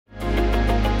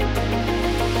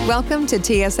Welcome to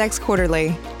TSX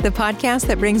Quarterly, the podcast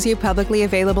that brings you publicly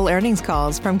available earnings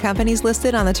calls from companies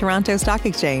listed on the Toronto Stock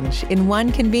Exchange in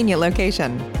one convenient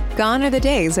location. Gone are the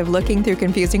days of looking through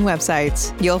confusing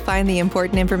websites. You'll find the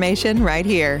important information right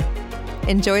here.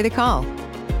 Enjoy the call.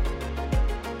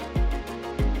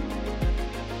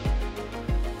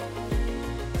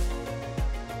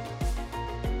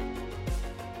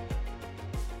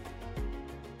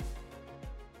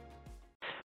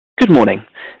 Good morning,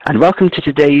 and welcome to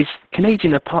today's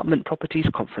Canadian Apartment Properties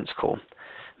conference call.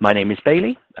 My name is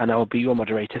Bailey, and I will be your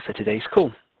moderator for today's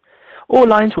call. All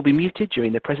lines will be muted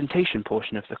during the presentation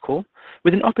portion of the call,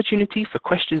 with an opportunity for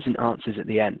questions and answers at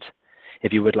the end.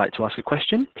 If you would like to ask a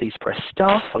question, please press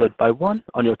star followed by 1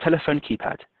 on your telephone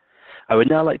keypad. I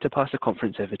would now like to pass the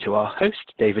conference over to our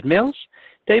host, David Mills.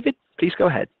 David, please go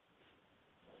ahead.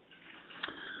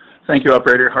 Thank you,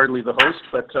 operator. Hardly the host,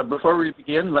 but before we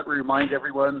begin, let me remind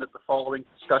everyone that the following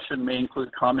discussion may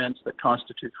include comments that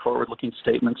constitute forward-looking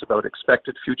statements about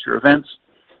expected future events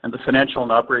and the financial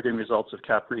and operating results of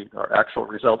CAPREIT. Our actual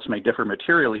results may differ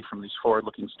materially from these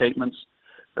forward-looking statements,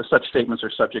 as such statements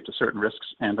are subject to certain risks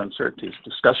and uncertainties.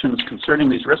 Discussions concerning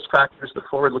these risk factors, the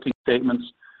forward-looking statements,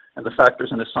 and the factors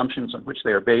and assumptions on which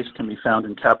they are based can be found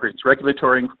in CAPREIT's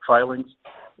regulatory filings,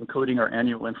 including our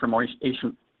annual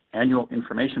information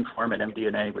form at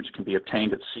MD&A, which can be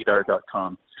obtained at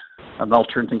CAR.UN. And I'll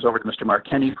turn things over to Mr. Mark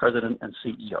Kenney, President and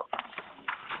CEO.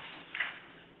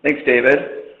 Thanks, David.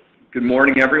 Good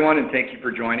morning, everyone, and thank you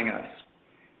for joining us.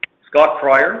 Scott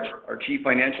Cryer, our Chief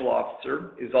Financial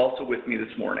Officer, is also with me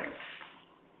this morning.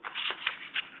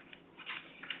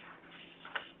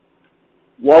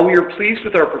 While we are pleased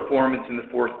with our performance in the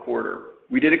fourth quarter,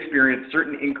 we did experience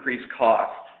certain increased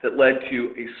costs that led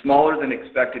to a smaller than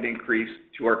expected increase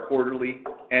to our quarterly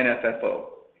NFFO.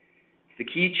 The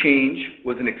key change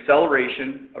was an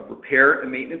acceleration of repair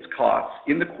and maintenance costs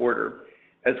in the quarter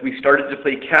as we started to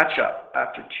play catch up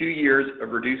after 2 years of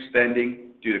reduced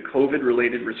spending due to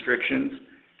COVID-related restrictions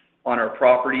on our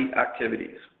property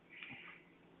activities,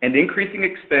 and increasing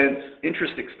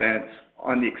interest expense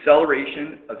on the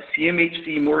acceleration of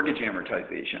CMHC mortgage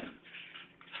amortization.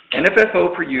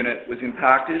 NFFO per unit was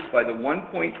impacted by the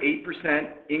 1.8%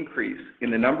 increase in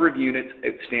the number of units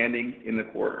outstanding in the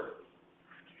quarter.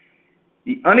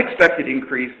 The unexpected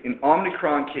increase in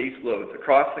Omicron caseloads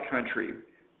across the country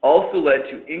also led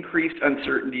to increased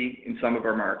uncertainty in some of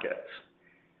our markets.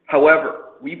 However,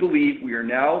 we believe we are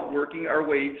now working our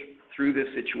way through this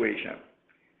situation.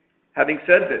 Having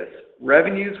said this,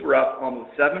 revenues were up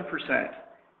almost 7%,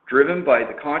 driven by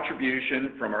the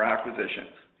contribution from our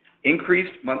acquisitions,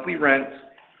 increased monthly rents,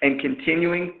 and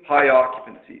continuing high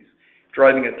occupancies,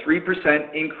 driving a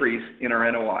 3% increase in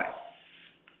our NOI.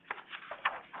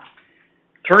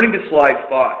 Turning to slide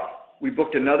 5, we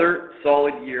booked another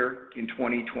solid year in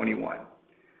 2021.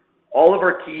 All of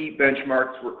our key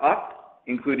benchmarks were up,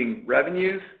 including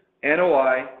revenues,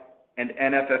 NOI, and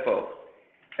NFFO,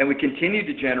 and we continue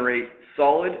to generate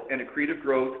solid and accretive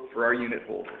growth for our unit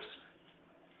holders.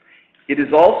 It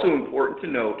is also important to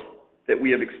note that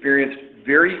we have experienced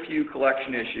very few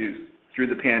collection issues through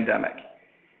the pandemic.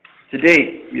 To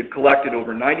date, we have collected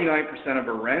over 99% of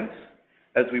our rents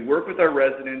as we work with our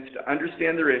residents to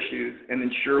understand their issues and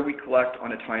ensure we collect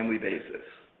on a timely basis.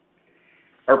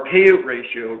 Our payout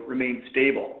ratio remains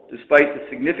stable despite the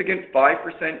significant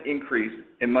 5% increase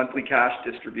in monthly cash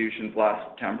distributions last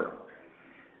September.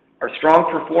 Our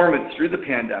strong performance through the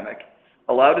pandemic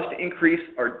allowed us to increase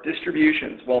our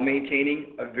distributions while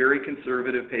maintaining a very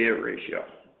conservative payout ratio.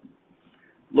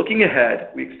 Looking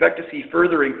ahead, we expect to see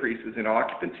further increases in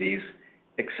occupancies,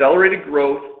 accelerated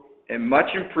growth, and much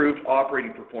improved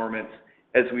operating performance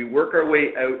as we work our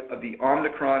way out of the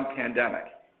Omicron pandemic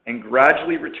and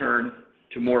gradually return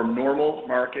to more normal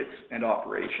markets and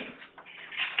operations.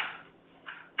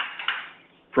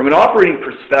 From an operating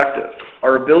perspective,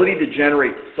 our ability to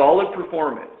generate solid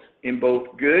performance in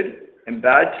both good and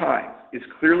bad times is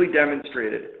clearly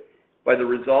demonstrated by the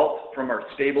results from our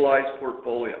stabilized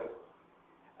portfolio.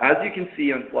 As you can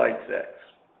see on slide 6,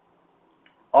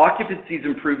 occupancies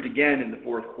improved again in the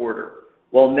fourth quarter,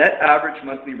 while net average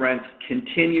monthly rents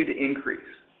continue to increase.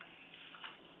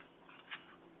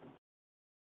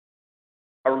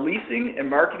 Our leasing and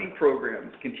marketing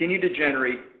programs continue to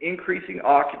generate increasing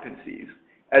occupancies,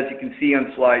 as you can see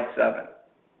on slide 7.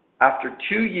 After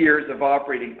 2 years of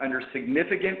operating under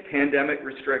significant pandemic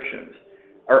restrictions,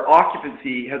 our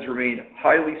occupancy has remained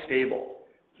highly stable,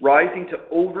 rising to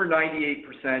over 98%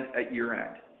 at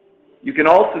year-end. You can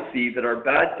also see that our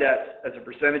bad debts as a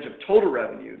percentage of total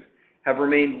revenues have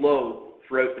remained low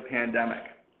throughout the pandemic.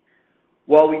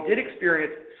 While we did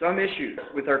experience some issues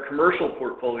with our commercial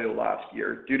portfolio last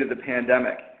year due to the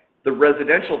pandemic, the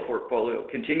residential portfolio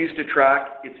continues to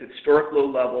track its historic low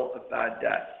level of bad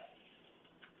debt.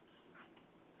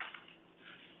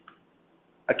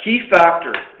 A key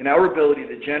factor in our ability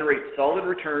to generate solid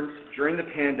returns during the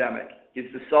pandemic is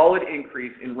the solid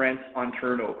increase in rents on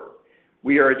turnover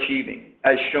we are achieving,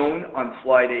 as shown on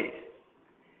slide 8.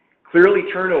 Clearly,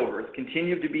 turnovers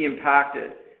continue to be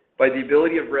impacted by the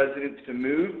ability of residents to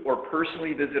move or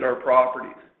personally visit our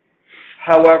properties.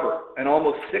 However, an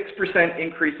almost 6%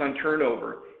 increase on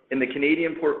turnover in the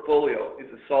Canadian portfolio is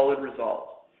a solid result,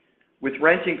 with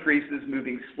rent increases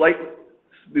moving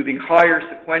higher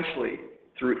sequentially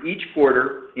through each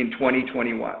quarter in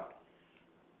 2021.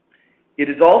 It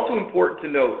is also important to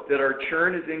note that our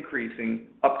churn is increasing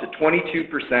up to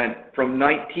 22% from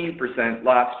 19%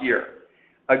 last year,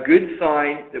 a good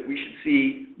sign that we should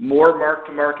see more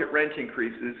mark-to-market rent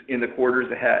increases in the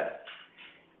quarters ahead.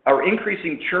 Our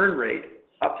increasing churn rate,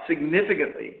 up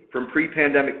significantly from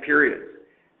pre-pandemic periods,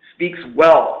 speaks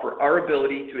well for our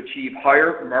ability to achieve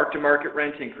higher mark-to-market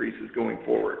rent increases going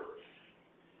forward.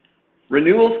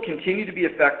 Renewals continue to be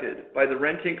affected by the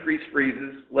rent increase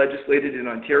freezes legislated in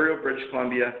Ontario, British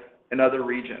Columbia, and other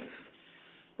regions.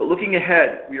 But looking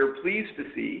ahead, we are pleased to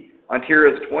see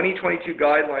Ontario's 2022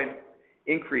 guideline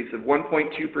increase of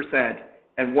 1.2%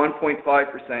 and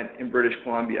 1.5% in British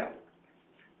Columbia.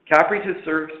 CAPREIT has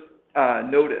served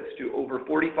notice to over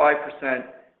 45%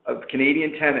 of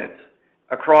Canadian tenants.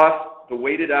 Across, the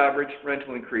weighted average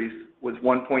rental increase was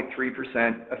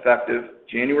 1.3% effective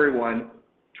January 1,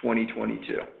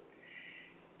 2022,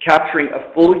 capturing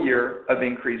a full year of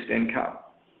increased income.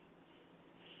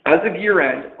 As of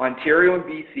year-end, Ontario and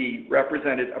BC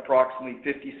represented approximately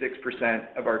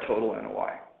 56% of our total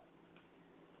NOI.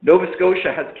 Nova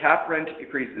Scotia has capped rent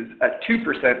increases at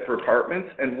 2% for apartments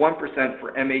and 1%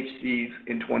 for MHCs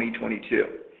in 2022,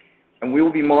 and we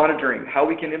will be monitoring how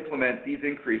we can implement these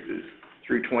increases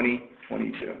through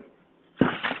 2022.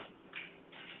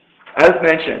 As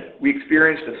mentioned, we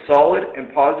experienced a solid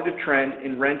and positive trend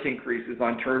in rent increases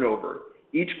on turnover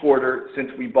each quarter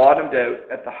since we bottomed out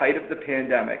at the height of the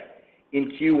pandemic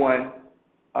in Q1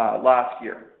 last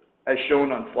year, as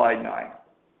shown on slide 9.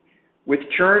 With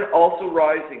churn also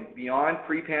rising beyond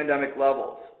pre-pandemic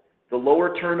levels, the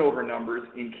lower turnover numbers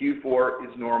in Q4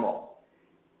 is normal.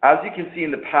 As you can see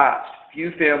in the past,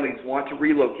 few families want to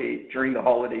relocate during the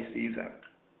holiday season.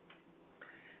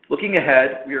 Looking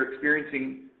ahead, we are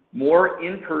experiencing more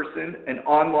in-person and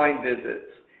online visits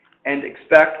and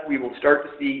expect we will start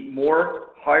to see more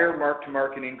higher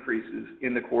mark-to-market increases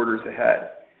in the quarters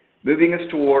ahead, moving us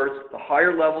towards the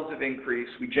higher levels of increase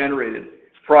we generated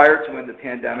prior to when the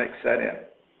pandemic set in.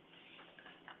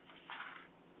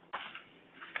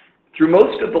 Through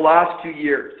most of the last 2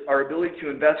 years, our ability to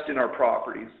invest in our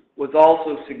properties was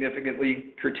also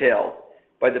significantly curtailed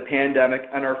by the pandemic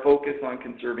and our focus on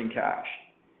conserving cash.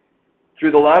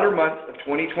 Through the latter months of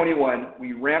 2021,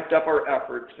 we ramped up our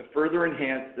efforts to further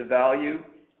enhance the value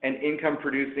and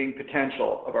income-producing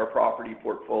potential of our property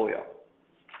portfolio.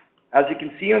 As you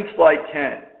can see on slide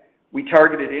 10, we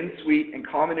targeted in-suite and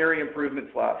common area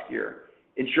improvements last year,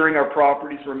 ensuring our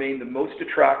properties remain the most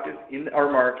attractive in our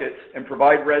markets and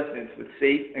provide residents with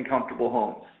safe and comfortable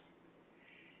homes.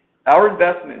 Our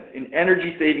investments in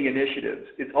energy-saving initiatives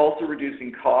is also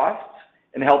reducing costs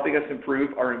and helping us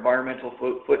improve our environmental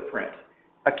footprint,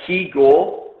 a key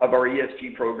goal of our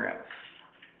ESG programs.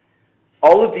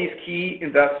 All of these key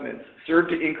investments serve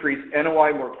to increase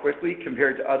NOI more quickly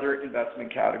compared to other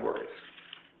investment categories.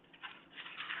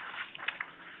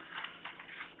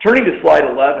 Turning to slide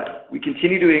 11, we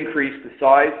continue to increase the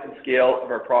size and scale of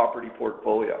our property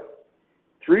portfolio.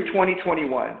 Through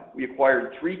 2021, we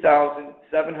acquired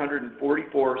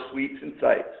 3,744 suites and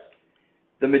sites,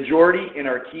 the majority in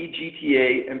our key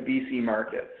GTA and BC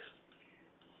markets.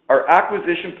 Our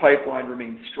acquisition pipeline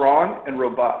remains strong and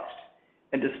robust,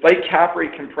 and despite cap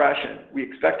rate compression, we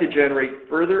expect to generate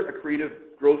further accretive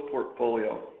growth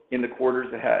portfolio in the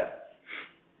quarters ahead.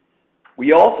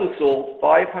 We also sold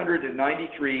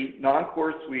 593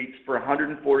 non-core suites for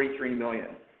 $143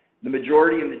 million, the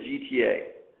majority in the GTA,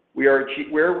 where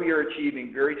we are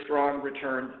achieving very strong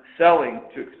returns selling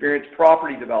to experienced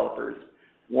property developers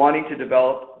wanting to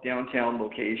develop downtown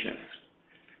locations.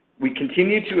 We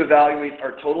continue to evaluate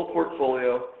our total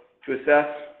portfolio to assess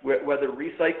whether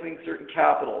recycling certain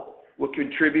capital will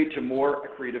contribute to more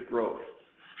accretive growth.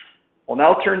 I'll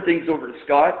now turn things over to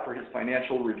Scott for his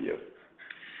financial review.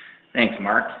 Thanks,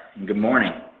 Mark, and good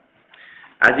morning.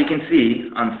 As you can see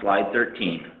on slide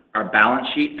 13, our balance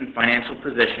sheet and financial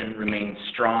position remains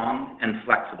strong and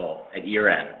flexible at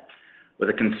year-end, with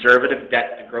a conservative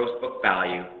debt to gross book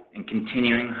value and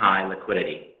continuing high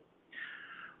liquidity.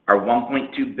 Our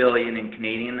 $1.2 billion in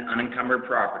Canadian unencumbered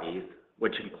properties,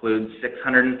 which includes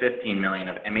 $615 million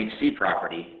of MHC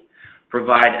property,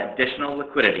 provide additional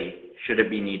liquidity should it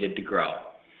be needed to grow.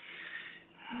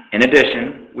 In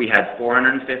addition, we had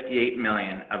 $458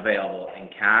 million available in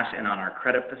cash and on our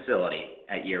credit facility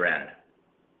at year-end.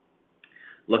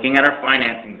 Looking at our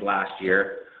financings last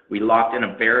year, we locked in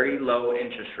a very low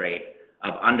interest rate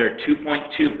of under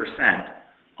 2.2%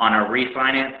 on our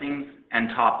refinancings and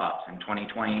top-ups in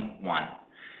 2021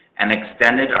 and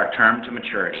extended our term to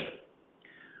maturity.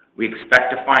 We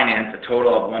expect to finance a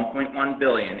total of $1.1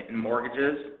 billion in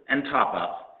mortgages and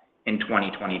top-ups in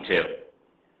 2022.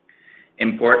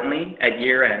 Importantly, at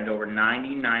year-end, over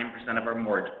 99% of our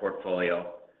mortgage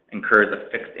portfolio incurs a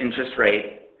fixed interest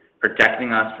rate,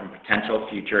 protecting us from potential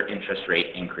future interest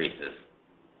rate increases.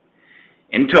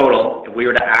 In total, if we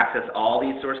were to access all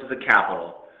these sources of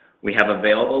capital, we have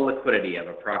available liquidity of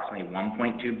approximately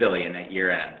 $1.2 billion at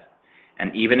year-end,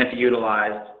 and even if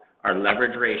utilized, our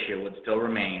leverage ratio would still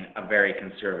remain a very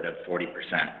conservative 40%.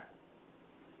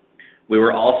 We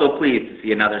were also pleased to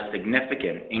see another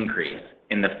significant increase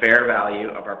in the fair value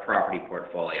of our property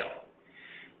portfolio,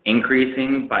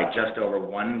 increasing by just over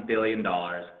 $1 billion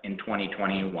in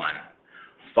 2021,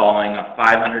 following a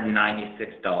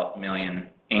 $596 million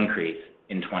increase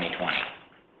in 2020.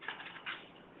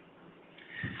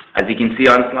 As you can see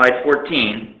on slide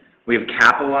 14, we have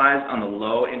capitalized on the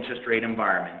low interest rate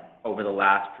environment over the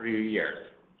last few years,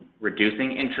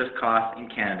 reducing interest costs in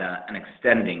Canada and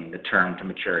extending the term to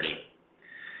maturity.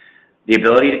 The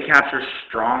ability to capture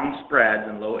strong spreads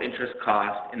and low interest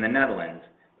costs in the Netherlands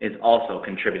is also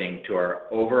contributing to our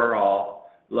overall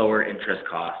lower interest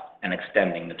costs and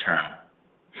extending the term.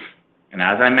 And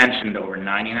as I mentioned, over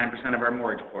 99% of our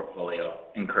mortgage portfolio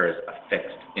incurs a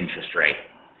fixed interest rate.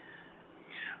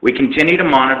 We continue to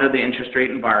monitor the interest rate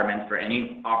environment for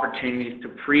any opportunities to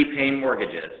prepay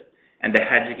mortgages and to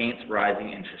hedge against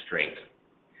rising interest rates.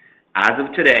 As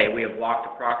of today, we have locked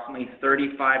approximately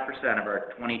 35% of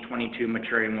our 2022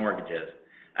 maturing mortgages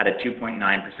at a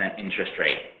 2.9% interest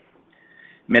rate,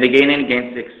 mitigating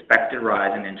against the expected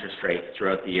rise in interest rates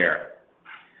throughout the year.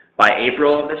 By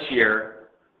April of this year,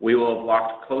 we will have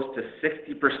locked close to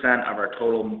 60% of our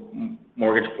total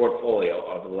mortgage portfolio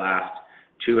over the last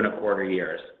 2.25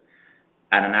 years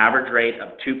at an average rate of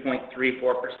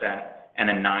 2.34% and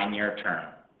a 9-year term.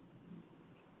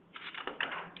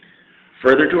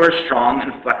 Further to our strong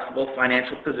and flexible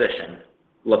financial position,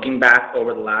 looking back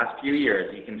over the last few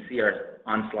years, you can see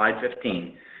on slide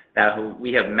 15 that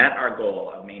we have met our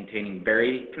goal of maintaining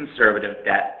very conservative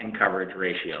debt and coverage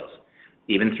ratios,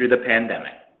 even through the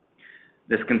pandemic.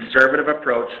 This conservative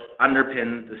approach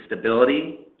underpins the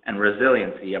stability and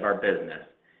resiliency of our business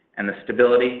and the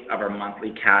stability of our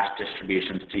monthly cash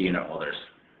distributions to unit holders.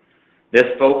 This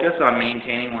focus on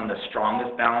maintaining one of the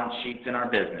strongest balance sheets in our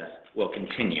business will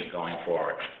continue going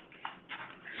forward.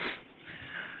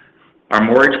 Our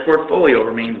mortgage portfolio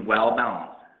remains well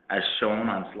balanced, as shown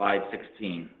on slide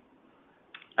 16.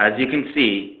 As you can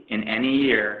see, in any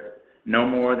year, no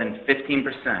more than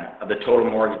 15% of the total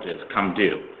mortgages come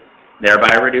due,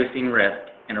 thereby reducing risk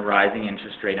in a rising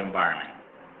interest rate environment.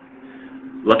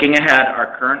 Looking ahead,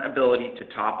 our current ability to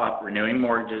top up renewing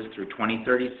mortgages through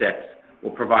 2036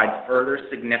 will provide further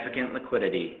significant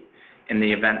liquidity in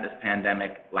the event this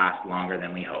pandemic lasts longer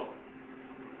than we hope.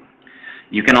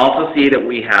 You can also see that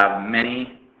we have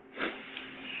many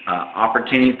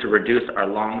opportunities to reduce our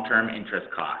long-term interest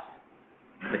costs.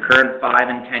 The current 5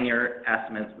 and 10-year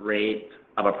estimates rate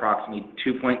of approximately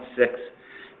 2.6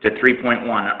 to 3.1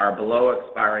 are below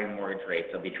expiring mortgage rates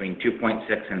of between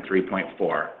 2.6 and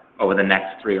 3.4 over the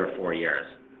next 3 or 4 years.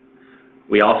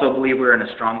 We also believe we're in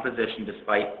a strong position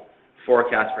despite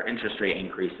forecasts for interest rate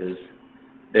increases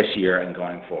this year and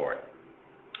going forward.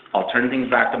 I'll turn things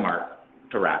back to Mark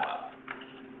to wrap up.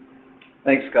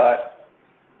 Thanks, Scott.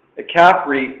 At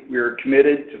CAP.REIT, we are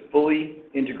committed to fully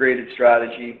integrated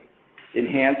strategy to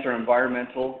enhance our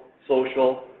environmental,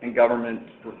 social, and governance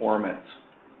performance.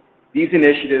 These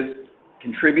initiatives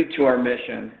contribute to our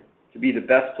mission to be the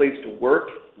best place to work,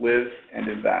 live, and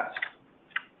invest.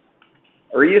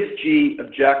 Our ESG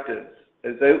objectives,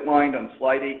 as outlined on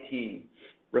slide 18,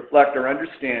 reflect our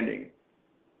understanding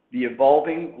the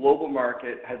evolving global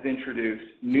market has introduced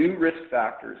new risk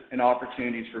factors and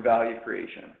opportunities for value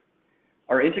creation.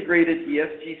 Our integrated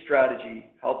ESG strategy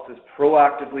helps us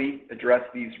proactively address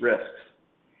these risks.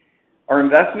 Our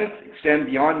investments extend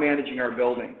beyond managing our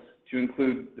buildings to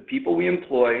include the people we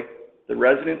employ, the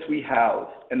residents we house,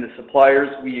 and the suppliers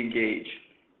we engage,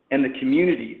 and the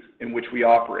communities in which we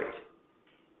operate.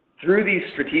 Through these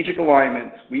strategic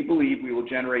alignments, we believe we will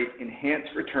generate enhanced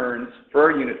returns for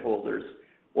our unit holders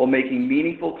while making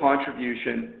meaningful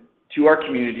contribution to our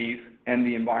communities and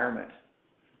the environment.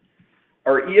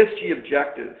 Our ESG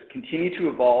objectives continue to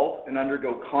evolve and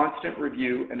undergo constant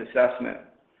review and assessment,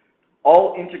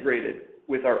 all integrated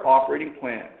with our operating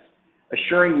plans,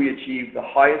 assuring we achieve the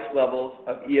highest levels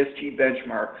of ESG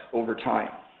benchmarks over time.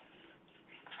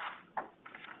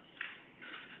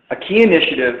 A key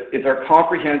initiative is our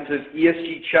comprehensive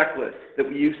ESG checklist that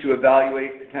we use to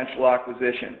evaluate potential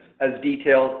acquisitions, as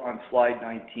detailed on slide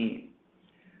 19.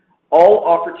 All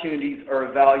opportunities are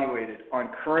evaluated on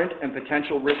current and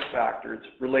potential risk factors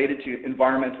related to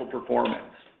environmental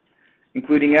performance,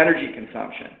 including energy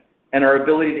consumption and our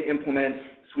ability to implement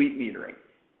suite metering,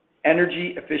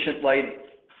 energy efficient lighting,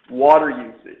 water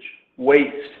usage,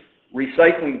 waste,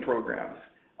 recycling programs,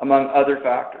 among other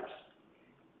factors.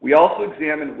 We also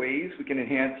examine ways we can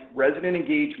enhance resident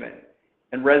engagement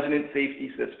and resident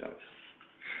safety systems.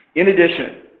 In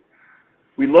addition,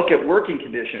 we look at working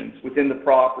conditions within the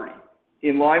property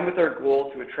in line with our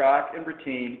goal to attract and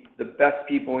retain the best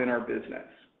people in our business.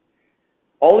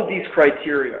 All of these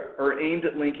criteria are aimed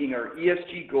at linking our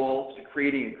ESG goals to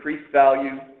creating increased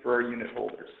value for our unit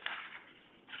holders.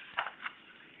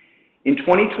 In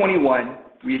 2021,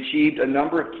 we achieved a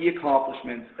number of key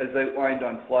accomplishments as outlined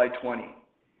on slide 20,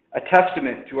 a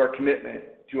testament to our commitment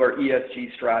to our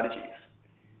ESG strategies.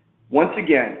 Once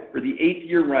again, for the 8th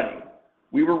year running,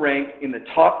 we were ranked in the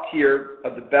top tier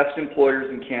of the best employers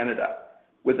in Canada,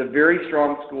 with a very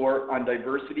strong score on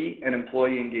diversity and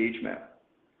employee engagement.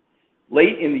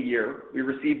 Late in the year, we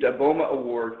received a BOMA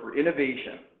Award for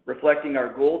innovation, reflecting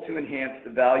our goal to enhance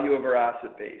the value of our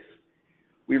asset base.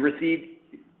 We received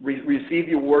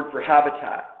the award for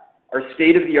Habitat, our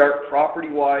state-of-the-art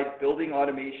property-wide building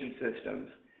automation systems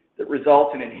that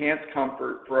result in enhanced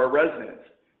comfort for our residents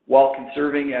while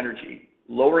conserving energy,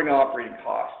 lowering operating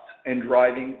costs, and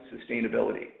driving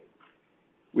sustainability.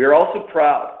 We are also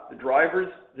proud the diverse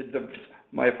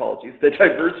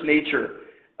nature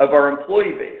of our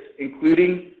employee base,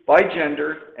 including by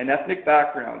gender and ethnic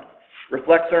background,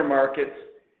 reflects our markets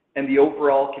and the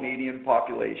overall Canadian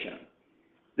population.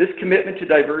 This commitment to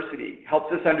diversity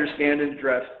helps us understand and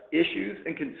address issues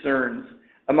and concerns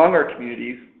among our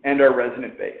communities and our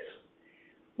resident base.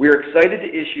 We are excited to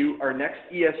issue our next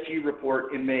ESG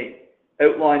report in May,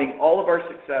 outlining all of our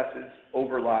successes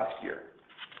over last year.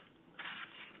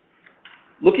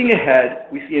 Looking ahead,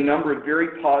 we see a number of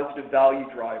very positive value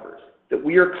drivers that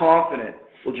we are confident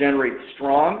will generate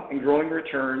strong and growing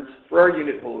returns for our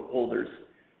unit holders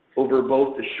over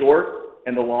both the short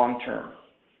and the long term.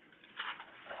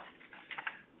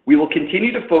 We will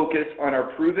continue to focus on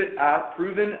our proven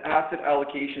asset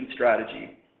allocation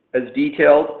strategy as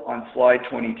detailed on slide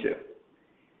 22.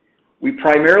 We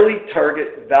primarily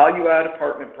target value-add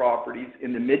apartment properties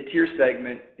in the mid-tier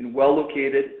segment in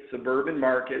well-located suburban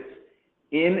markets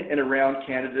in and around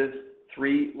Canada's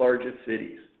 3 largest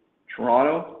cities,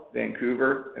 Toronto,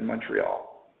 Vancouver, and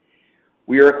Montreal.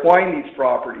 We are acquiring these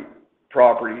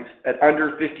properties at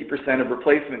under 50% of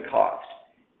replacement cost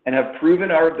and have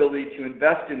proven our ability to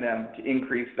invest in them to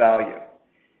increase value.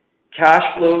 Cash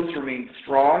flows remain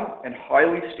strong and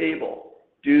highly stable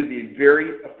due to the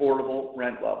very affordable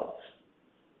rent levels.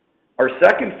 Our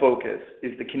second focus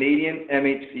is the Canadian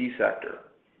MHC sector.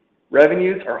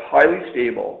 Revenues are highly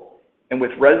stable, and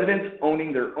with residents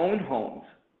owning their own homes,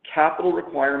 capital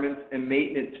requirements and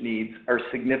maintenance needs are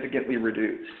significantly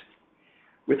reduced.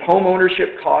 With home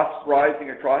ownership costs rising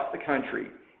across the country,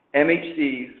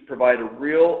 MHCs provide a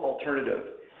real alternative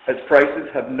as prices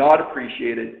have not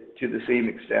appreciated to the same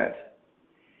extent.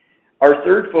 Our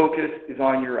third focus is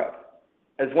on Europe.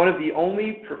 As one of the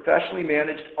only professionally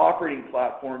managed operating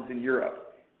platforms in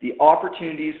Europe, the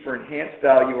opportunities for enhanced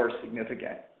value are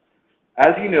significant.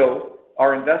 As you know,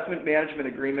 our investment management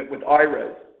agreement with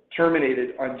IRES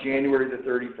terminated on January the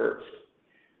 31st.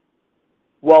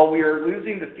 While we are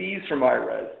losing the fees from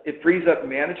IRES, it frees up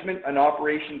management and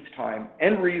operations time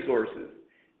and resources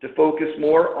to focus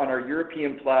more on our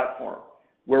European platform,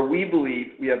 where we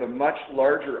believe we have a much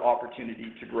larger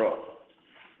opportunity to grow.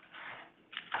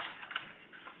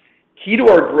 Key to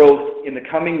our growth in the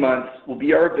coming months will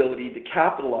be our ability to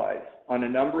capitalize on a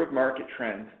number of market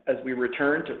trends as we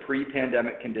return to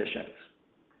pre-pandemic conditions.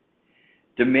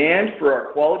 Demand for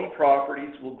our quality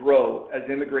properties will grow as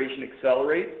immigration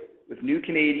accelerates, with new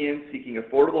Canadians seeking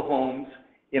affordable homes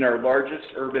in our largest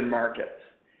urban markets.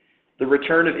 The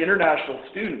return of international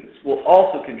students will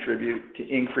also contribute to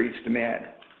increased demand.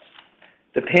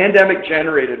 The pandemic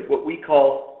generated what we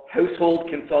call household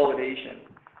consolidation,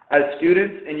 as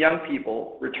students and young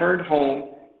people returned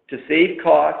home to save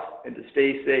costs and to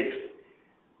stay safe.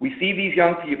 We see these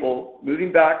young people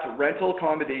moving back to rental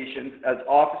accommodations as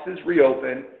offices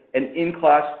reopen and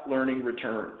in-class learning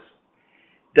returns.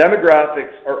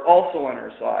 Demographics are also on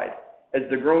our side as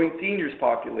the growing seniors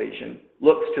population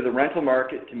looks to the rental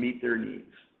market to meet their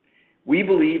needs. We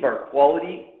believe our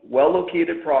quality,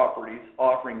 well-located properties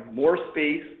offering more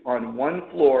space on one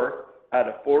floor at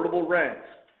affordable rents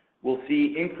will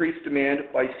see increased demand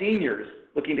by seniors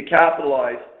looking to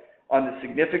capitalize on the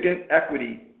significant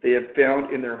equity they have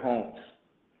found in their homes.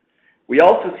 We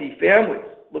also see families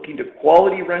looking to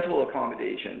quality rental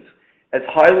accommodations as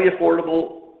highly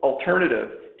affordable alternative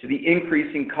to the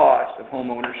increasing cost of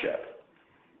home ownership.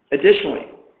 Additionally,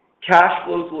 cash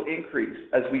flows will increase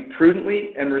as we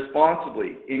prudently and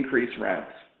responsibly increase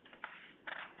rents.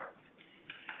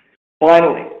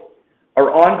 Finally,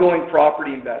 our ongoing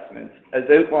property investments, as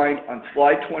outlined on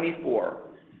slide 24,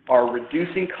 are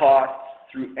reducing costs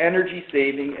through energy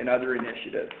saving and other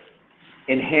initiatives,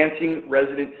 enhancing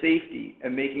resident safety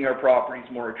and making our properties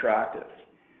more attractive.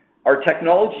 Our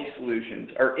technology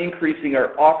solutions are increasing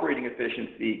our operating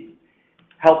efficiency,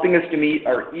 helping us to meet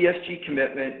our ESG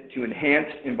commitment to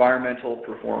enhanced environmental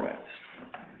performance.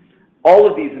 All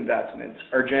of these investments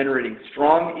are generating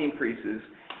strong increases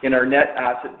in our net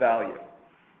asset value.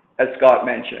 As Scott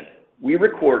mentioned, we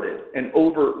recorded an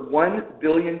over $1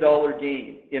 billion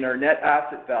gain in our net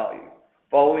asset value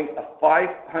following a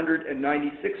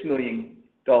 $596 million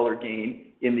gain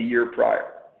in the year prior.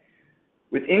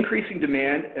 With increasing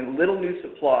demand and little new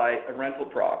supply of rental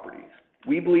properties,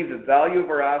 we believe the value of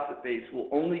our asset base will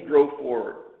only grow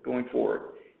going forward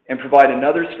and provide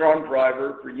another strong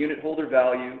driver for unit holder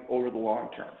value over the long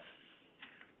term.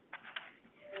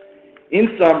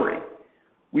 In summary,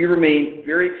 we remain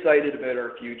very excited about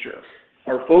our future.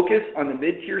 Our focus on the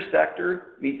mid-tier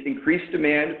sector meets increased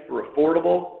demand for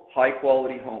affordable,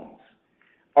 high-quality homes.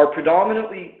 Our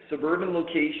predominantly suburban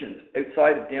locations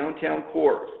outside of downtown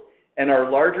cores and our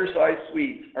larger size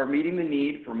suites are meeting the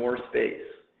need for more space.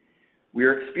 We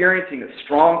are experiencing a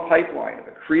strong pipeline of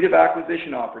accretive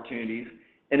acquisition opportunities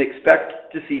and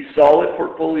expect to see solid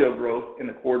portfolio growth in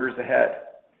the quarters ahead.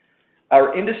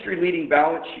 Our industry-leading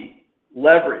balance sheet,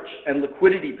 leverage, and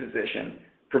liquidity position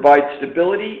provide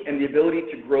stability and the ability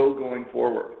to grow going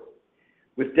forward.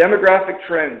 With demographic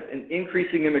trends and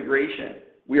increasing immigration,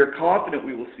 we are confident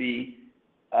we will see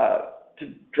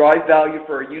to drive value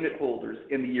for our unit holders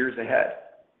in the years ahead.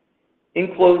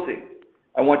 In closing,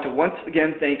 I want to once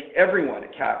again thank everyone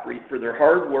at CAPREIT for their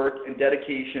hard work and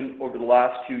dedication over the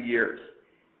last 2 years.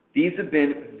 These have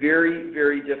been very,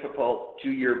 very difficult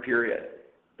 2-year period,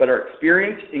 but our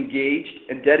experienced, engaged,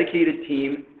 and dedicated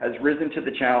team has risen to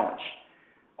the challenge.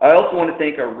 I also want to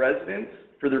thank our residents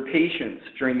for their patience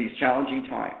during these challenging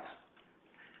times.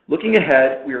 Looking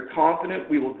ahead, we are confident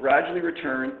we will gradually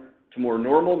return to more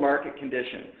normal market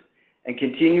conditions and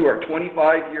continue our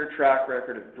 25-year track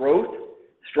record of growth,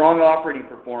 strong operating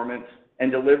performance,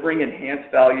 and delivering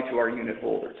enhanced value to our unit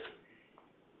holders.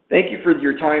 Thank you for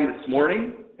your time this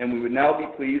morning, and we would now be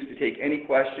pleased to take any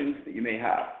questions that you may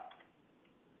have.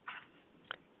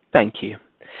 Thank you.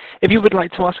 If you would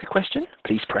like to ask a question,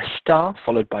 please press star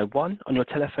followed by 1 on your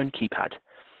telephone keypad.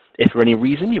 If for any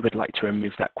reason you would like to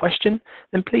remove that question,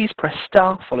 then please press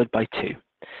star followed by 2.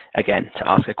 Again, to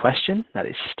ask a question, that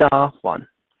is star 1.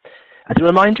 As a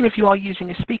reminder, if you are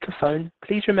using a speakerphone,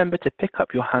 please remember to pick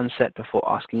up your handset before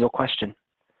asking your question.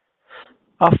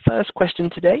 Our first question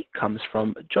today comes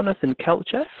from Jonathan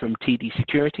Kelcher from TD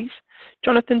Securities.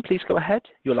 Jonathan, please go ahead.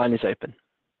 Your line is open.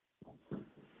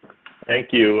 Thank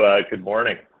you. Good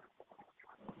morning.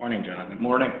 Morning, Jonathan.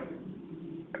 Morning.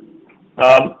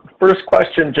 First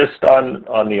question just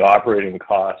on the operating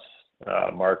costs.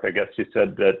 Mark, I guess you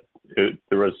said that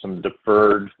there was some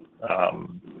deferred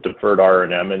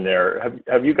R&M in there.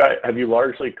 Have you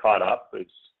largely caught up?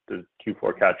 Does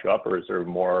Q4 catch you up, or is there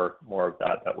more of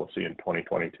that we'll see in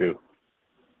 2022?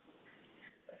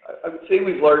 I would say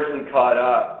we've largely caught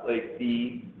up. Like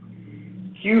the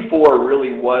Q4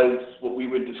 really was what we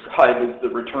would describe as the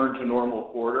return to normal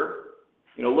quarter.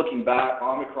 You know, looking back,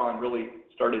 Omicron really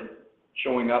started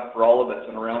showing up for all of us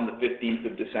in around the 15th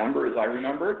of December, as I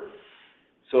remember.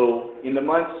 So in the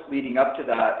months leading up to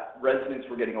that, residents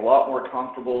were getting a lot more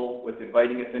comfortable with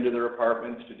inviting us into their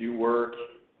apartments to do work.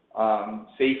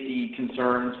 Safety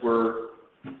concerns were,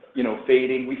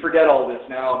 fading. We forget all this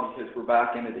now because we're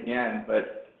back in it again.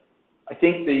 But I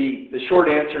think the short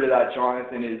answer to that,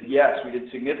 Jonathan, is yes, we did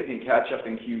significant catch-up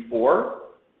in Q4.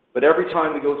 But every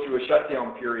time we go through a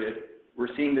shutdown period, we're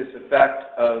seeing this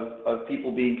effect of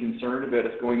people being concerned about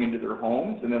us going into their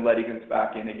homes and then letting us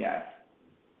back in again.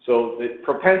 So the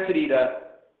propensity to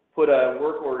put a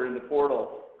work order in the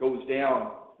portal goes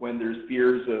down when there's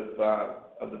fears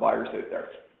of the virus out there.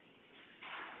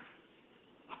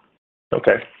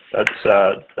 Okay,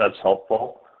 that's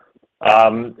helpful.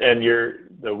 And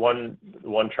the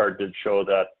one chart did show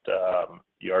that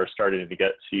you are starting to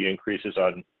see increases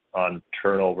on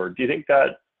turnover. Do you think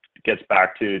that gets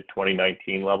back to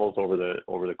 2019 levels over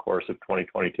the course of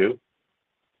 2022?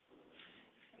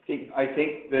 I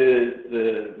think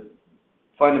the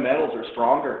fundamentals are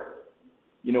stronger.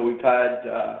 You know, we've had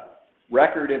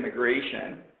record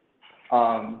immigration.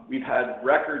 We've had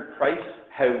record price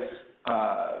house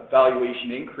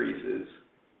valuation increases,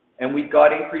 and we've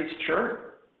got increased churn.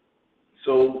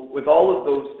 So with all of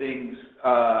those things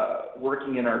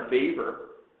working in our favor,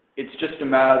 it's just a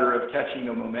matter of catching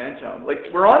the momentum. Like,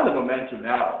 we're on the momentum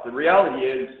now. The reality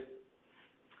is,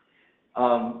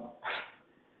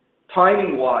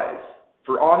 timing-wise,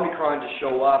 for Omicron to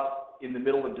show up in the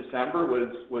middle of December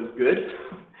was good.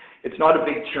 It's not a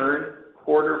big churn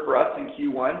quarter for us in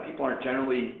Q1. People aren't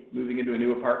generally moving into a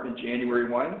new apartment January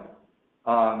 1.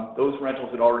 Those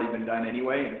rentals had already been done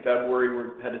anyway. In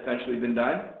February had essentially been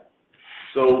done.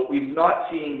 So we've not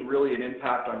seen really an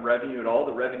impact on revenue at all.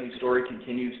 The revenue story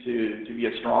continues to be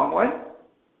a strong one.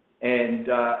 And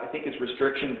I think as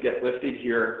restrictions get lifted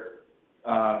here,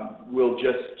 we'll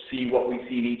just see what we've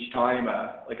seen each time,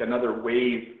 like another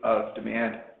wave of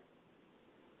demand.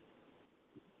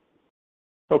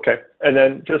 Okay, and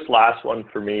then just last one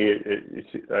for me.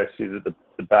 I see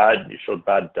that you showed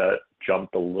bad debt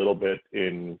jumped a little bit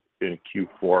in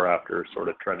Q4 after sort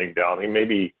of trending down.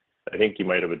 I think you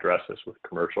might have addressed this with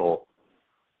commercial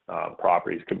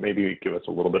properties. Could maybe give us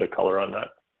a little bit of color on that?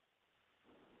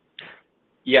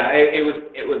 Yeah, it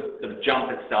was the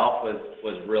jump itself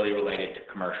was really related to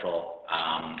commercial,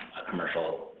 a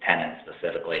commercial tenant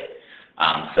specifically.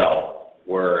 So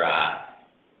we're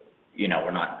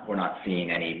not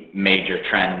seeing any major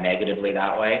trend negatively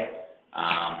that way.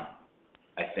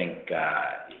 I think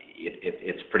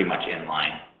it's pretty much in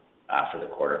line for the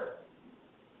quarter.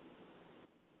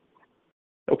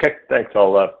 Okay, thanks.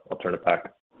 I'll turn it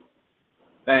back.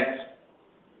 Thanks.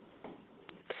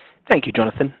 Thank you,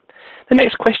 Jonathan. The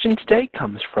next question today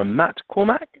comes from Matt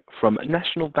Cormack from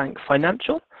National Bank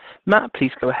Financial. Matt,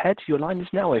 please go ahead. Your line is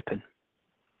now open.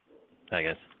 Hi,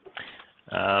 guys.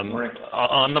 Morning.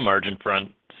 On the margin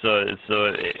front, so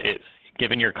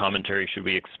given your commentary, should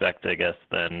we expect, I guess,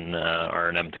 then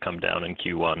R&M to come down in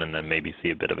Q1 and then maybe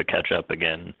see a bit of a catch-up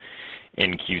again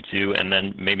in Q2? And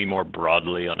then maybe more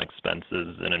broadly on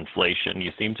expenses and inflation,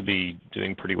 you seem to be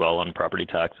doing pretty well on property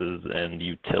taxes and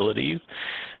utilities,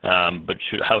 but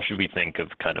how should we think of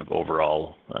kind of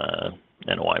overall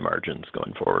NOI margins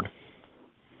going forward?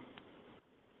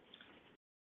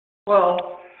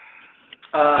 Well,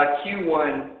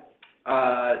 Q1,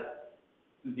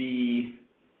 the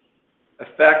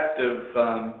effect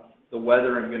of the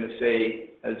weather, I'm going to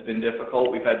say, has been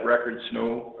difficult. We've had record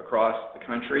snow across the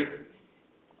country.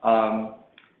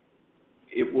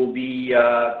 It will be,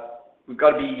 we've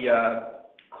got to be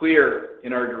clear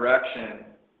in our direction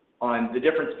on the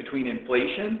difference between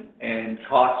inflation and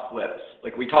cost flips.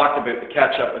 Like we talked about the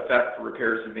catch-up effect for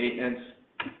repairs and maintenance.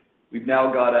 We've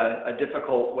now got a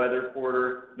difficult weather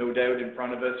quarter, no doubt, in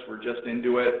front of us. We're just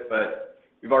into it, but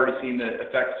we've already seen the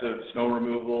effects of snow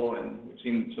removal, and we've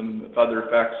seen some other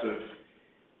effects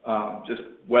of just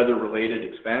weather-related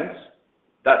expense.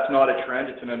 That's not a trend.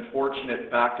 It's an unfortunate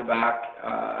back-to-back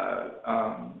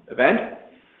event.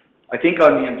 I think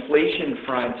on the inflation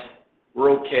front,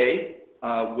 we're okay.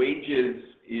 Wages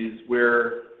is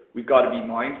where we've got to be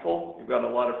mindful. We've got a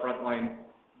lot of frontline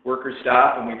worker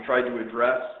staff, and we've tried to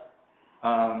address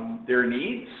their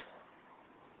needs.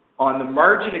 On the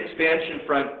margin expansion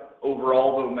front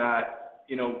overall, though, Matt,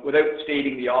 without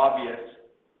stating the obvious,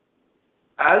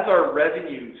 as our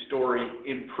revenue story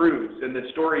improves, and the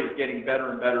story is getting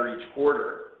better and better each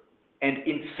quarter, and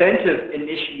incentive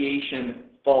initiation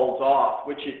falls off,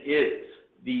 which it is,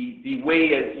 the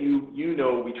way, as you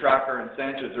know, we track our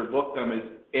incentives or book them is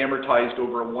amortized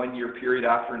over a 1-year period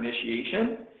after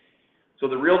initiation. So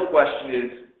the real question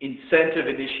is, incentive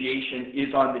initiation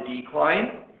is on the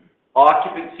decline.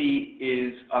 Occupancy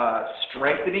is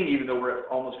strengthening, even though we're at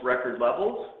almost record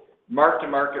levels.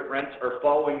 Mark-to-market rents are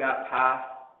following that path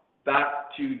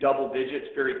back to double digits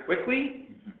very quickly.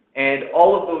 And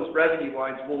all of those revenue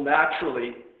lines will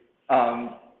naturally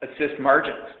assist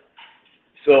margins.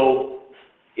 So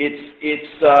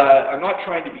I'm not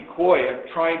trying to be coy. I'm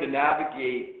trying to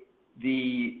navigate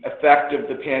the effect of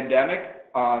the pandemic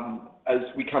as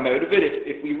we come out of it.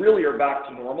 If we really are back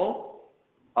to normal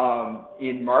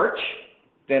in March,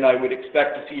 then I would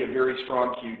expect to see a very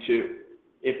strong Q2.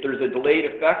 if there's a delayed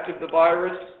effect of the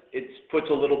virus, it puts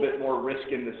a little bit more risk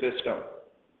in the system.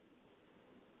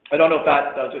 I don't know if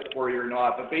that does it for you or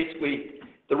not, but basically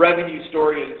the revenue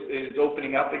story is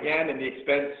opening up again, and the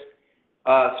expense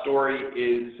story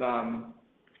is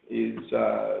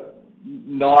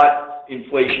not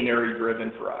inflationary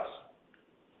driven for us.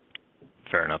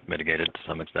 Fair enough, mitigated to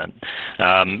some extent.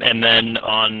 And then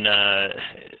on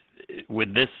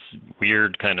with this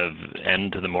weird kind of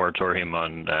end to the moratorium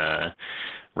on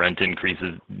rent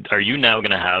increases, are you now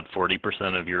going to have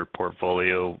 40% of your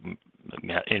portfolio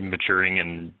maturing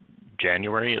in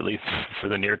January, at least for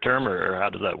the near term, or how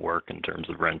does that work in terms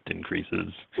of rent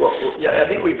increases? Well, yeah, I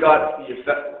think we've got the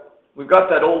effect. We've got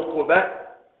that old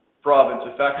Quebec province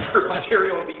effect for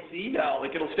Ontario and BC now.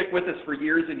 Like, it'll stick with us for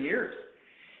years and years.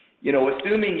 You know,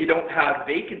 assuming you don't have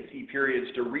vacancy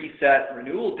periods to reset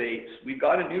renewal dates, we've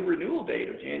got a new renewal date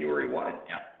of January 1,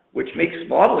 which makes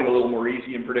modeling a little more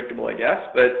easy and predictable, I guess.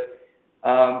 But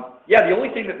yeah, the only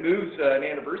thing that moves an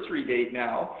anniversary date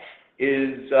now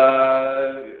is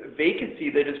vacancy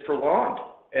that is prolonged,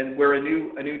 and where a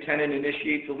new tenant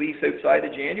initiates a lease outside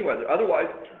of January. Otherwise,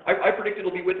 I predict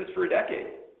it'll be with us for a decade,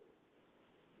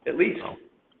 at least. Oh.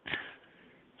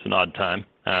 It's an odd time.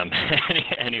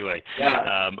 Anyway,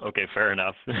 okay, fair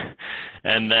enough.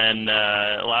 And then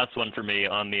last one for me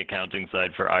on the accounting side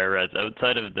for IRS,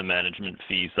 outside of the management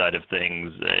fee side of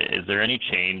things, is there any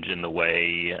change in the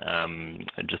way,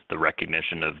 just the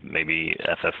recognition of maybe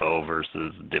FFO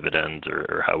versus dividends,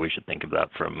 or how we should think of that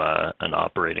from an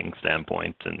operating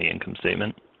standpoint in the income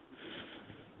statement?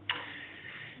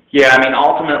 Yeah, I mean,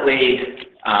 ultimately,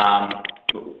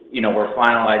 we're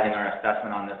finalizing our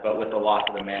assessment on this, but with the loss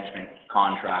of the management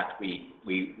contract, we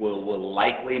will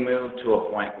likely move to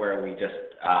a point where we just,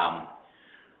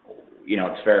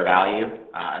 it's fair value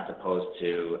as opposed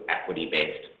to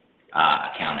equity-based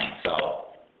accounting. So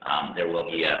there will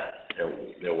be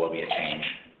a change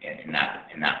in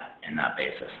that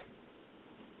basis.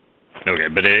 Okay,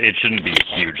 but it shouldn't be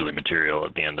hugely material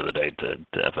at the end of the day to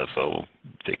FFO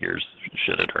figures,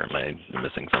 should it? Or am I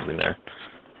missing something there?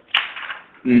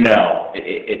 No,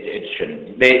 it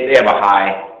shouldn't. They have a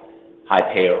high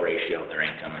payout ratio of their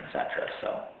income, et cetera.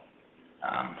 So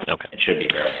okay. It should be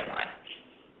fairly in line.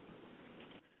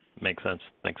 Makes sense.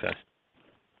 Thanks, guys.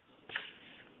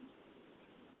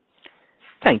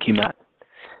 Thank you, Matt.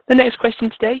 The next question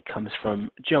today comes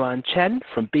from Joanne Chen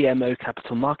from BMO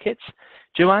Capital Markets.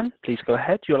 Joanne, please go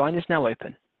ahead. Your line is now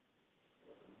open.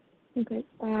 Okay.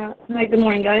 Hi, good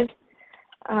morning, guys.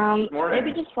 Good morning.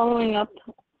 Maybe just following up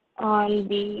on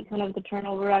the kind of the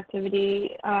turnover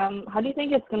activity. How do you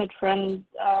think it's going to trend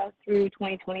through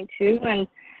 2022? And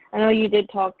I know you did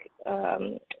talk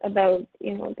about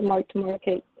the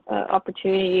mark-to-market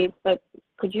opportunity, but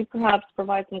could you perhaps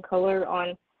provide some color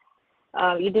on?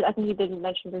 I think you did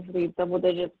mention briefly double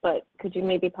digits, but could you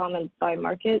maybe comment by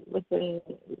market within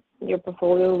your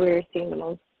portfolio where you're seeing the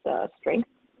most strength?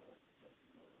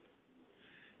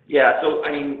 Yeah, so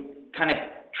I mean, kind of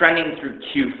trending through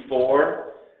Q4,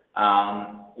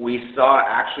 we saw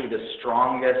actually the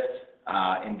strongest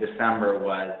in December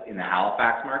was in the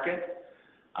Halifax market,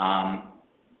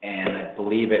 and I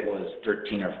believe it was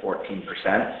 13 or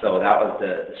 14%. So that was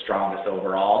the strongest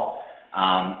overall,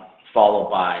 followed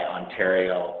by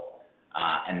Ontario,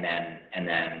 and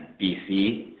then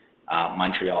BC.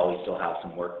 Montreal, we still have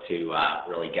some work to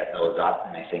really get those up,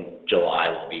 and I think July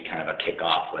will be kind of a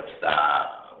kickoff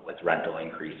with rental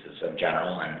increases in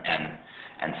general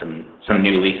and some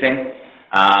new leasing.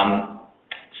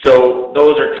 So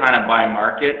those are kind of by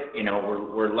market.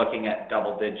 We're looking at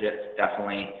double digits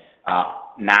definitely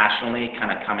nationally,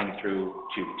 kind of coming through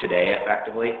to today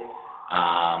effectively.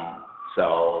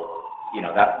 So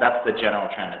that's the general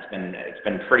trend. It's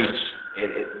been pretty.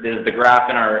 The graph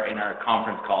in our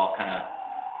conference call kind of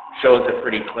shows it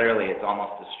pretty clearly. It's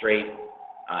almost a straight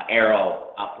arrow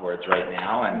upwards right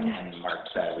now, and Mark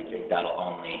said we think that'll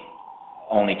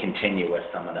only continue with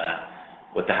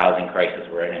with the housing crisis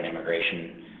we're in and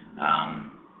immigration,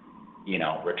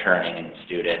 returning, and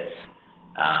students,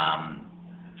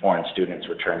 foreign students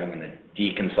returning, and the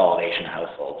deconsolidation of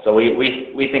households. So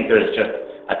we think there's just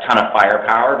a ton of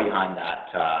firepower behind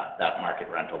that market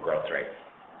rental growth rate.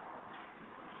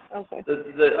 Okay.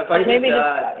 If I could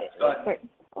add, Scott.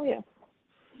 Oh yeah.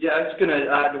 Yeah, I was going to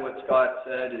add to what Scott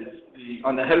said is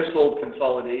on the household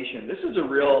consolidation. This is a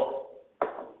real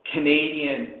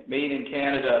Canadian, made in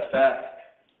Canada effect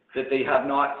that they have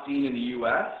not seen in the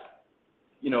U.S.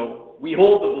 We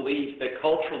hold the belief that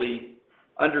culturally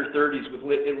under 30s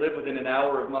live within an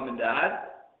hour of mom and dad,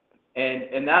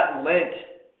 and that Lent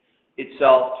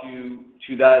itself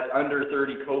to that under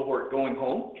 30 cohort going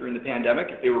home during the pandemic.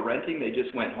 If they were renting, they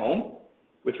just went home.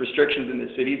 With restrictions in the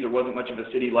cities, there wasn't much of a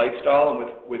city lifestyle, and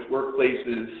with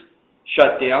workplaces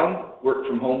shut down, work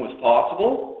from home was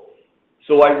possible.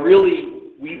 So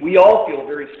we all feel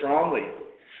very strongly,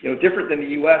 different than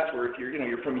the U.S., where if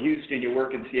you're from Houston, you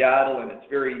work in Seattle, and it's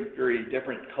very, very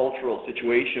different cultural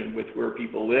situation with where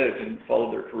people live and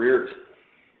follow their careers.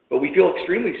 But we feel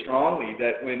extremely strongly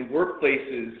that when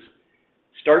workplaces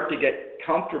start to get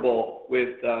comfortable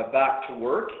with back to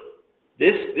work,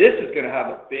 this is going to have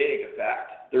a big effect.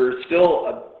 There's still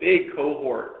a big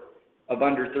cohort of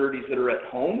under 30s that are at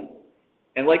home.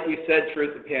 And like we said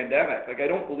throughout the pandemic, I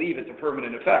don't believe it's a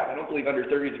permanent effect. I don't believe under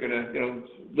 30s are going to,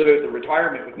 live out the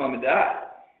retirement with mom and dad.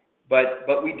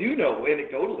 But we do know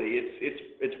anecdotally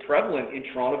it's prevalent in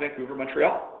Toronto, Vancouver,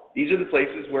 Montreal. These are the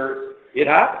places where it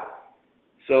happens.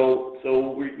 So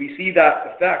we see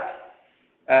that effect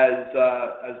as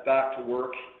back to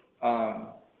work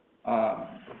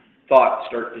thoughts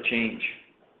start to change.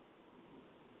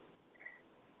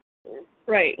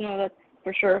 Right. No, that's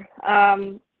for sure.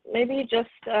 Maybe just,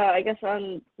 I guess,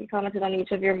 you commented on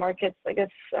each of your markets. I guess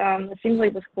it seems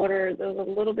like this quarter there was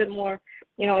a little bit more,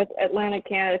 Atlantic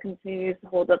Canada continues to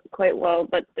hold up quite well,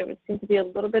 but there would seem to be a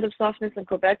little bit of softness in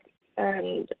Quebec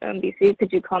and BC.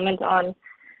 Could you comment on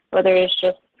whether it's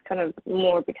just kind of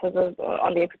more because of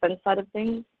on the expense side of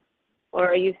things, or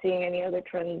are you seeing any other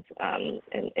trends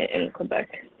in Quebec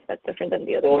that's different than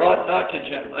the other? Well,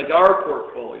 our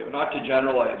portfolio, not to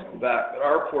generalize Quebec, but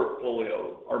our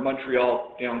portfolio, our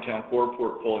Montreal downtown core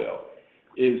portfolio,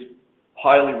 is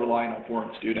highly reliant on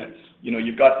foreign students.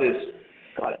 You've got this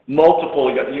multiple.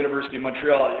 You've got the University of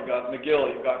Montreal, you've got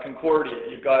McGill, you've got Concordia,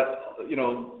 you've got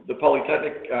the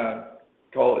Polytechnic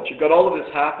College. You've got all of this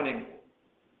happening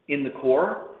in the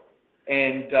core,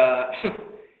 and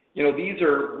these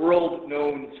are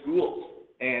world-known schools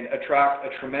and attract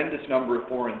a tremendous number of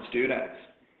foreign students.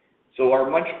 So our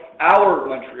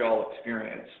Montreal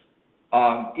experience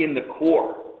in the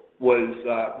core was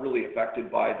really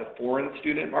affected by the foreign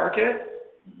student market.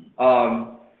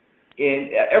 And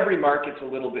every market's a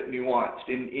little bit nuanced.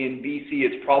 In BC,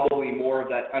 it's probably more of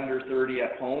that under 30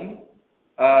 at home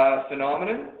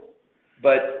phenomenon.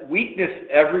 But weakness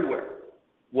everywhere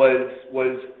was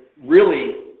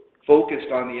really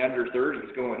focused on the under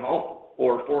 30s going home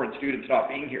or foreign students not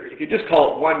being here. You could just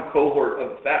call it one cohort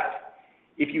of effect.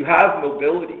 If you have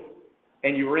mobility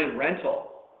and you were in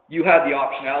rental, you had the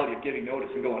optionality of giving notice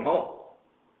and going home.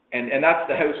 And that's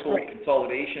the household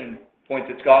consolidation point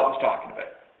that Scott was talking about.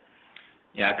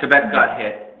 Yeah, Quebec got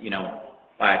hit,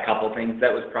 by a couple of things.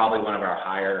 That was probably one of our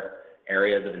higher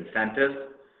areas of incentives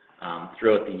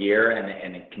throughout the year,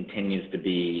 and it continues to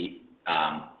be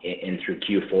in through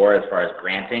Q4 as far as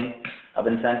granting of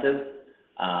incentives.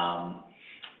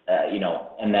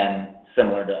 And then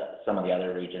similar to some of the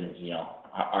other regions,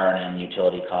 R&M,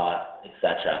 utility costs, et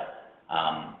cetera,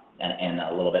 and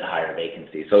a little bit higher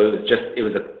vacancy. So it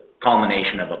was a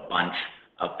culmination of a bunch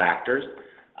of factors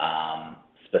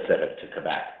specific to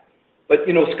Quebec. But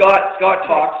Scott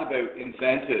talks about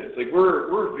incentives. Like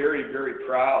we're very, very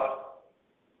proud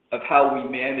of how we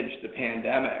managed the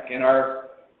pandemic, and our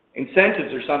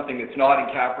incentives are something that's not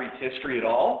in CAPREIT's history at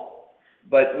all.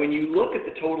 But when you look at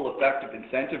the total effect of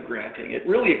incentive granting, it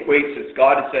really equates, as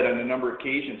Scott has said on a number of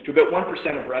occasions, to about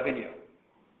 1% of revenue.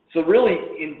 So really,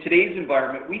 in today's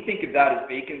environment, we think of that as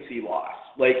vacancy loss.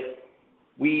 Like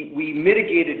we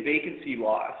mitigated vacancy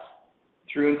loss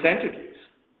through incentive use.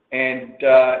 And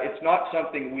it's not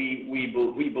something we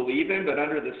believe in, but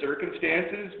under the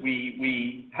circumstances,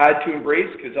 we had to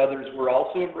embrace because others were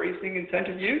also embracing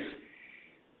incentive use.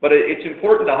 But it's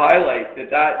important to highlight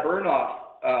that burn-off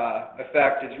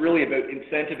effect is really about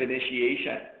incentive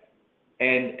initiation.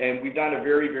 And we've done a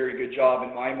very, very good job,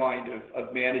 in my mind,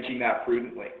 of managing that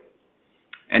prudently.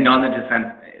 And on the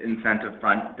incentive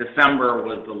front, December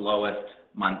was the lowest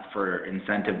month for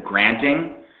incentive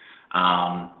granting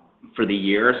for the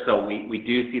year. So we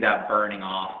do see that burning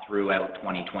off throughout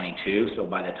 2022. So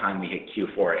by the time we hit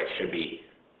Q4, it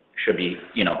should be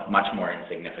much more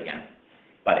insignificant.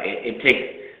 But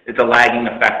it's a lagging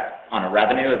effect on a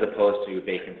revenue as opposed to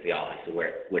vacancy, obviously,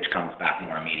 which comes back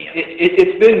more immediately.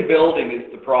 It's been building is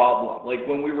the problem. Like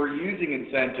when we were using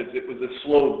incentives, it was a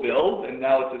slow build, and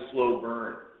now it's a slow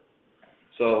burn.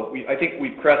 So I think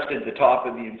we've crested the top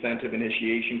of the incentive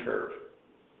initiation curve.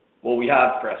 Well, we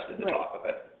have crested the top of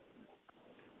it.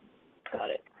 Got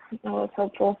it. No, that's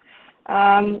helpful.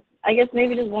 I guess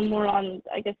maybe just one more on,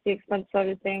 the expense side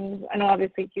of things. I know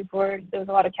obviously Q4, there was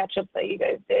a lot of catch-up that you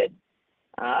guys did.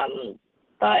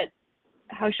 But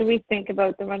how should we think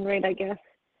about the run rate,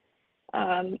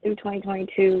 through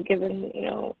 2022, given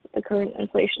the current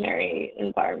inflationary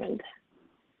environment?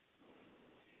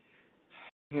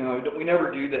 We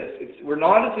never do this. We're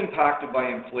not as impacted by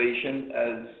inflation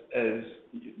as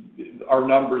our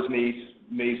numbers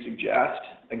may suggest.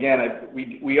 Again,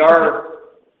 we are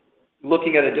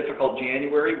looking at a difficult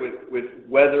January with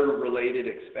weather-related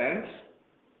expense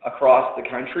across the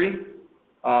country,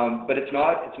 but it's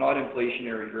not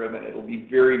inflationary driven.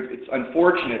 It's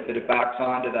unfortunate that it backs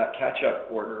onto that catch-up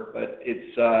quarter, but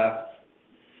it's not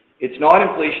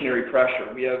inflationary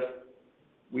pressure.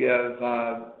 We have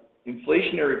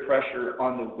inflationary pressure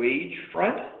on the wage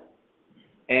front,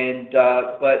 and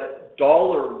but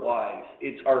dollar-wise,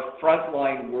 it's our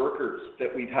frontline workers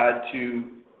that we've had to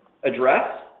address.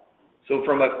 So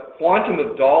from a quantum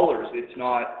of dollars, it's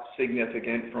not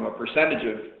significant. From a percentage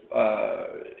of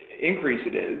increase,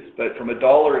 it is. But from a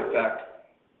dollar effect,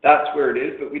 that's where it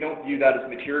is. But we don't view that as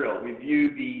material. We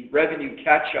view the revenue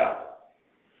catch-up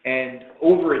and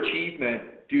overachievement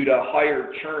due to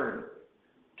higher churn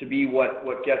to be what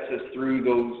gets us through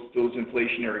those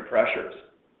inflationary pressures.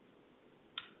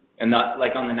 And not,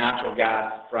 like on the natural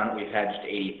gas front, we've hedged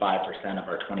 85% of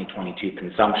our 2022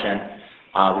 consumption.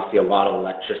 We see a lot of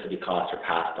electricity costs are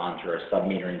passed on through our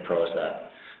sub-metering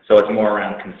process. So it's more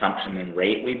around consumption and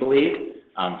rate, we believe,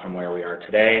 from where we are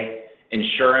today.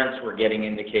 Insurance, we're getting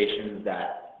indications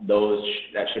that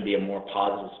that should be a more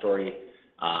positive story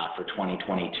for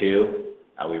 2022.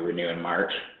 We renew in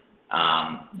March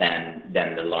than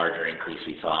the larger increase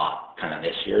we saw kind of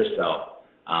this year. So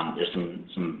there's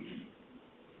some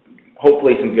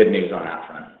hopefully some good news on that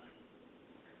front.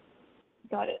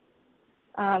 Got it.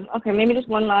 Okay, maybe just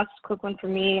one last quick one for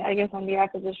me. I guess on the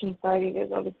acquisition side, you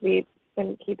guys obviously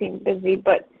been keeping busy,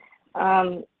 but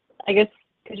I guess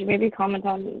could you maybe comment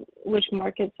on which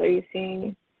markets are you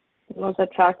seeing the most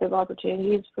attractive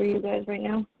opportunities for you guys right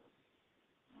now?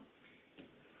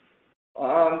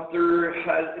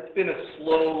 It's been a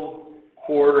slow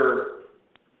quarter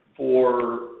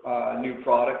for new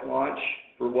product launch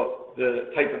for what the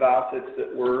type of assets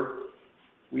that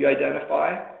we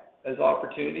identify as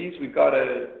opportunities. We've got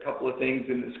a couple of things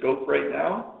in the scope right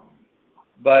now,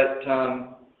 but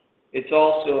it's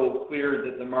also clear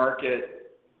that the market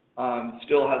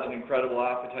still has an incredible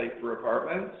appetite for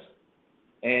apartments,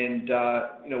 and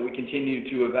we continue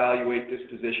to evaluate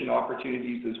disposition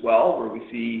opportunities as well, where we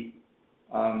see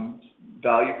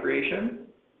value creation,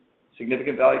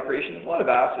 significant value creation. There's a lot of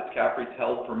assets CAPREIT's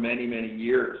held for many, many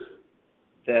years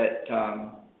that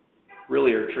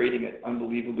really are trading at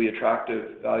unbelievably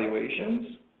attractive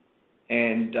valuations,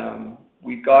 and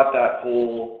we've got that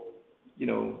whole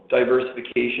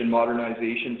diversification,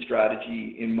 modernization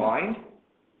strategy in mind.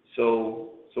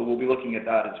 So we'll be looking at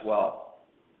that as well.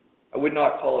 I would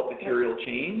not call it material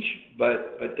change,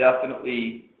 but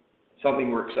definitely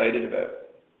something we're excited about.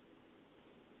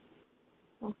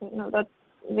 Okay, no, that's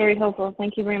very helpful.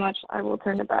 Thank you very much. I will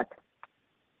turn it back.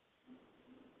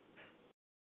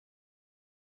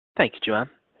 Thank you, Joanne.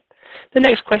 The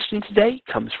next question today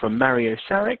comes from Mario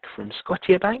Saric from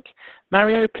Scotiabank.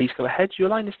 Mario, please go ahead. Your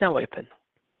line is now open.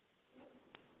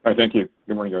 Hi, thank you.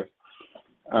 Good morning, guys.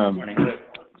 Good morning.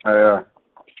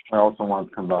 I also wanted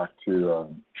to come back to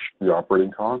the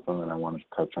operating costs, and then I wanted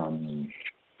to touch on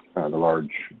the large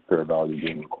fair value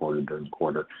being recorded during the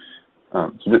quarter.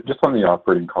 So just on the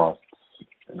operating costs,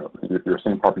 you're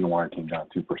saying property NOI came down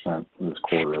 2% this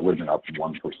quarter. It would have been up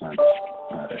 1%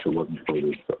 if it wasn't for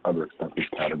this other expenses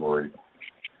category,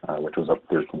 which was up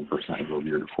 13%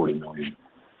 year-over-year to $40 million.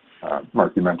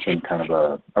 Mark, you mentioned kind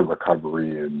of a recovery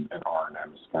in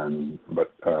R&M spend,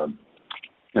 but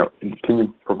can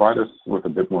you provide us with a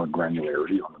bit more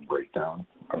granularity on the breakdown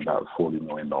of that $40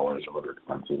 million of other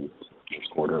expenses this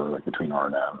quarter, like between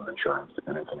R&M and insurance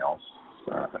and anything else?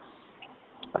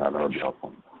 That would be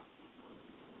helpful.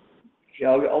 Yeah,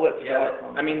 I'll let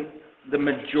Scott. I mean, the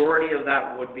majority of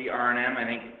that would be R&M. I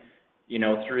think,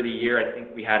 through the year, I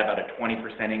think we had about a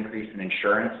 20% increase in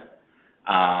insurance.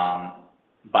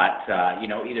 But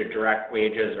either direct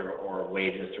wages or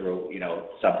wages through,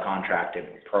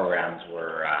 subcontracted programs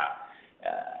were,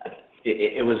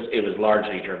 it was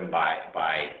largely driven by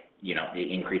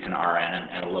the increase in RN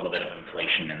and a little bit of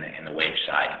inflation in the wage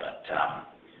side. But,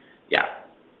 yeah.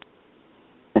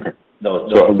 Okay. So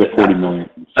of the $40 million.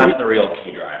 That's the real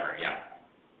key driver, yeah.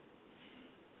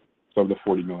 So of the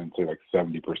 $40 million, say like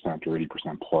 70% or 80%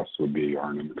 plus would be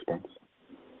R&M expense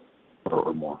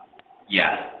or more?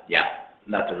 Yeah.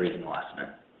 That's a reasonable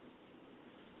estimate.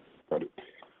 Got it.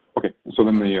 Okay, so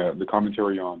then the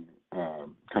commentary on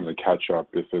kind of the catch-up,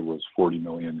 if it was $40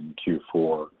 million in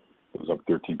Q4, it was up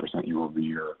 13% year over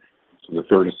year. is it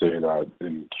fair to say that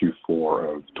in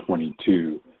Q4 of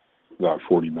 22, that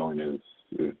 40 million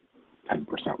is 10%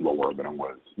 lower than it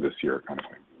was this year, kind of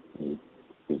thing?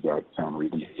 Does that sound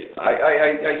reasonable?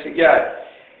 I see, yeah.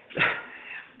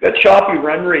 Got choppy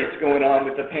run rates going on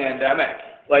with the pandemic.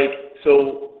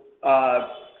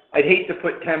 I'd hate to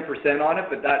put 10% on it,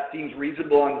 but that seems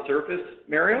reasonable on the surface,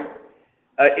 Mario.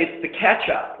 It's the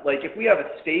catch-up. Like, if we have a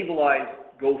stabilized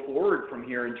go forward from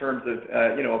here in terms of,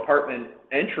 apartment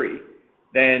entry,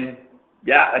 then,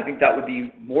 yeah, I think that would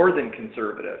be more than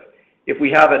conservative. If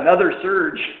we have another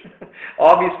surge,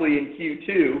 obviously in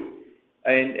Q2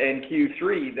 and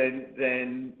Q3,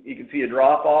 then you can see a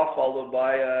drop-off followed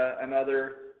by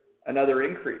another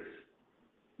increase.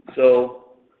 So,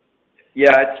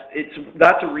 yeah,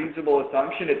 that's a reasonable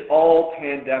assumption. It's all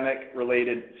pandemic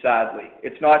related, sadly.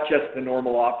 It's not just the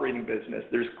normal operating business.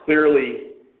 There's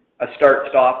clearly a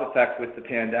start-stop effect with the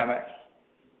pandemic.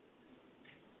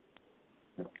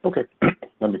 Okay,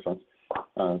 that makes sense.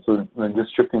 So then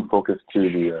just shifting focus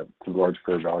to the large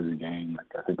fair value gain,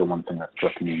 I think the one thing that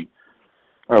struck me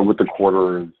with the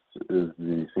quarter is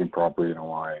the same property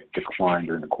NOI decline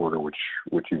during the quarter, which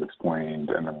you explained,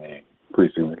 and then the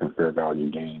pretty significant fair value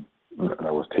gain that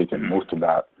was taken. Most of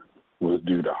that was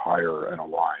due to higher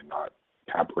NOI, not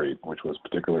cap rate, which was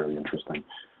particularly interesting.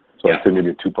 So I'd say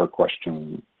maybe a two-part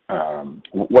question.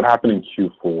 What happened in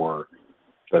Q4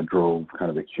 that drove kind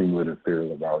of the cumulative fair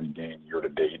value gain year to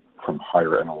date from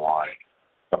higher NOI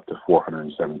up to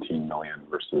 417 million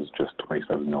versus just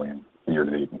 27 million year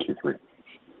to date in Q3?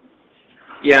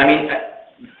 Yeah, I mean,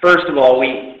 first of all,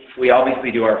 we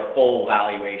obviously do our full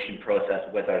valuation process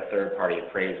with our third-party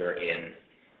appraiser in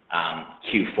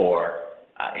Q4.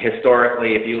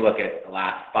 Historically, if you look at the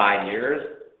last 5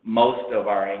 years, most of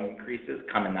our increases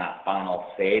come in that final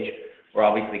stage. We're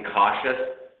obviously cautious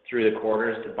through the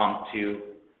quarters to bump too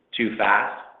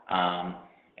fast,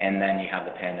 and then you have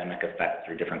the pandemic effect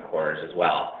through different quarters as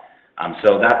well.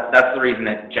 So that's the reason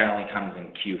it generally comes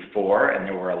in Q4, and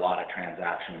there were a lot of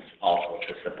transactions also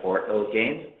to support those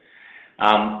gains.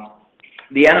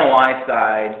 The NOI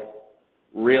side,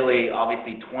 really,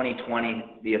 obviously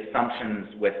 2020, the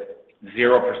assumptions with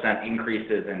 0%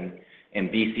 increases in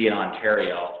BC and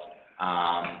Ontario,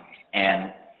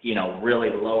 and really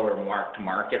lower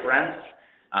mark-to-market rents,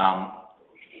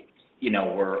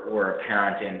 were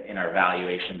apparent in our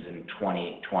valuations in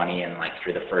 2020 and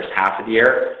through the first half of the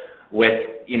year.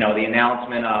 With the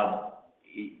announcement of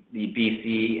the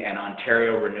BC and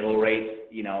Ontario renewal rates,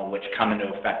 which come into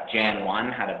effect Jan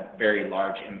 1, had a very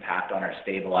large impact on our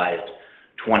stabilized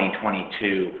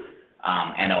 2022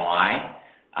 NOI.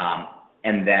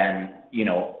 And then,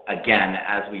 again,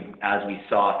 as we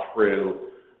saw through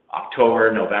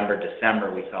October, November,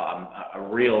 December, we saw a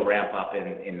real ramp up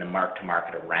in the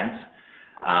mark-to-market of rents.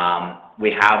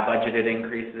 We have budgeted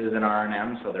increases in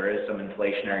R&M, so there is some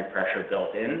inflationary pressure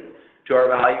built in to our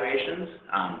valuations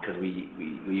because we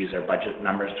use our budget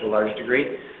numbers to a large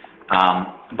degree.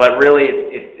 But really,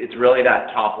 it's really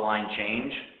that top line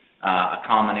change, a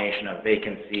combination of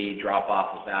vacancy, drop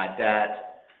off of bad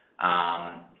debt.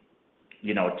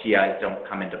 TIs don't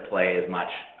come into play as much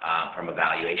from a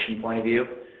valuation point of view.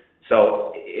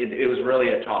 So it was really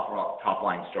a top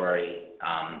line story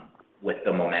with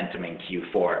the momentum in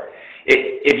Q4.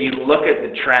 If you look at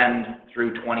the trend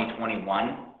through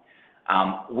 2021,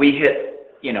 we hit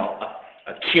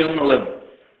a cumulative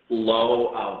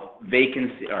low of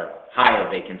vacancy or higher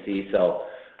vacancy, so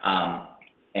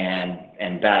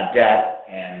and bad debt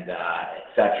and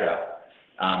etc.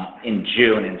 In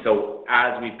June, and so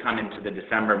as we've come into the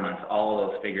December months, all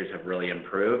of those figures have really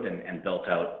improved and built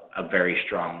out a very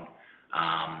strong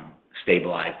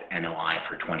stabilized NOI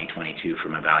for 2022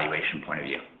 from a valuation point of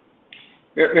view.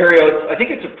 Mario, I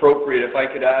think it's appropriate if I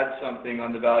could add something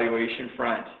on the valuation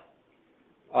front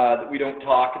that we don't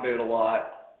talk about a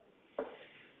lot.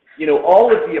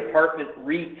 All of the apartment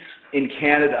REITs in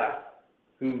Canada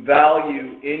who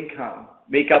value income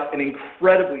make up an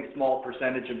incredibly small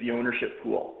percentage of the ownership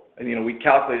pool. And, we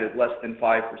calculated less than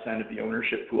 5% of the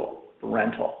ownership pool for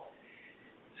rental.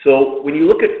 So when you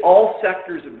look at all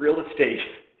sectors of real estate,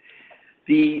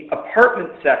 the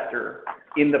apartment sector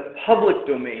in the public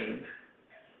domain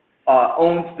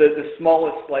owns the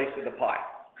smallest slice of the pie,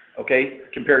 okay?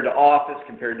 Compared to office,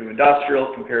 compared to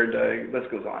industrial, compared to,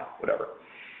 list goes on, whatever.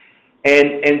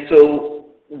 And so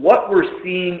what we're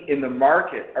seeing in the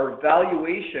market are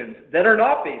valuations that are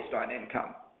not based on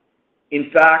income. In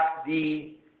fact,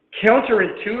 the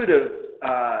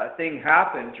counterintuitive thing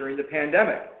happened during the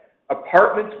pandemic.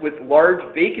 Apartments with large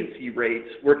vacancy rates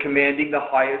were commanding the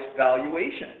highest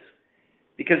valuations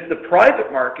because the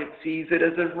private market sees it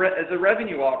as a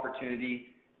revenue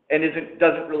opportunity and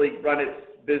doesn't really run its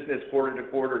business quarter to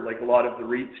quarter like a lot of the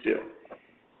REITs do.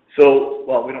 So,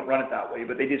 well, we don't run it that way,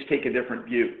 but they just take a different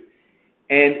view.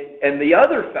 And the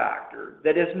other factor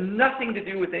that has nothing to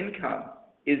do with income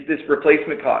is this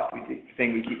replacement cost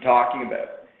thing we keep talking about.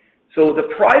 So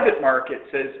the private market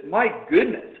says, my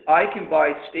goodness, I can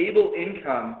buy stable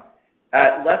income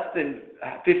at less than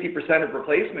 50% of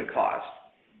replacement cost.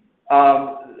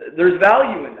 There's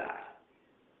value in that.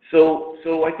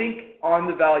 So I think on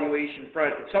the valuation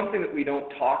front, it's something that we don't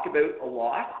talk about a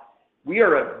lot. We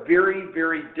are a very,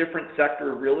 very different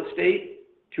sector of real estate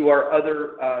to our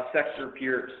other sector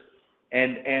peers.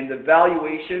 And the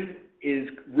valuation is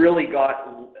really got,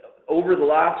 over the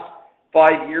last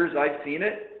 5 years I've seen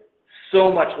it,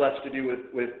 so much less to do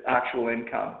with actual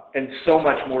income and so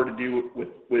much more to do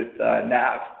with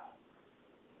NAV.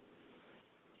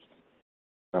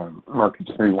 Mark,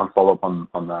 just maybe one follow-up on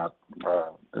that.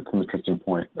 It's an interesting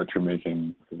point that you're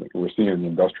making. We're seeing in the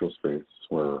industrial space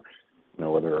where,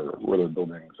 whether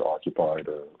buildings are occupied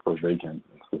or vacant,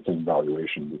 it's the same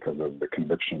valuation because of the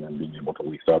conviction and being able to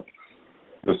lease up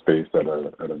the space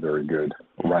at a very good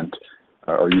rent.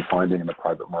 Are you finding in the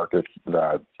private market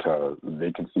that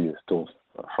vacancy is still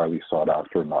highly sought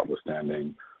after,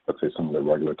 notwithstanding, let's say, some of the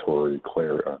regulatory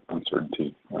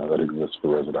uncertainty that exists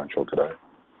for residential today?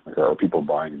 Like, are people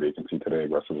buying vacancy today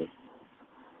aggressively?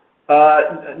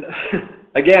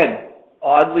 Again,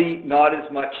 oddly, not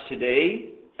as much today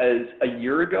as a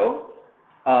year ago.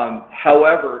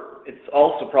 However, it's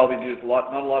also probably due to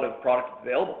not a lot of product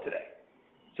available today.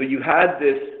 So you had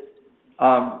this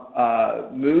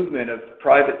movement of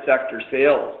private sector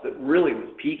sales that really was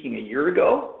peaking a year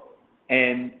ago,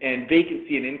 and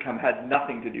vacancy and income had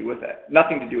nothing to do with it,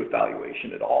 nothing to do with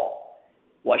valuation at all.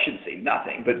 Well, I shouldn't say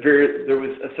nothing, but there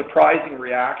was a surprising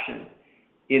reaction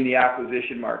in the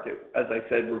acquisition market, as I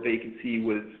said, where vacancy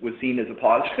was seen as a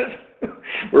positive.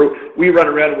 Where we run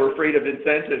around, we're afraid of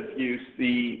incentive use.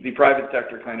 The private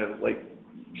sector kind of like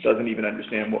doesn't even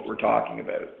understand what we're talking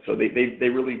about. So they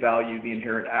really value the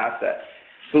inherent asset.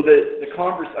 So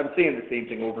I'm saying the same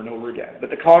thing over and over again,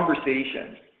 but the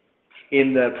conversation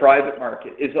in the private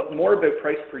market is more about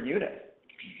price per unit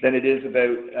than it is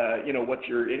about, what's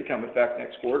your income effect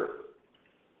next quarter.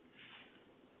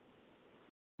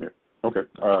 Yeah. Okay.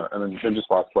 And then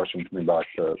just last question coming back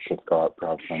to Scott,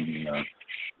 perhaps on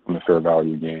the fair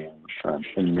value gain,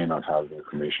 and you may not have the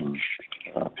information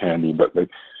handy, but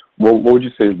what would you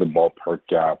say is the ballpark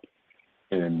gap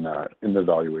in the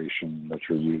valuation that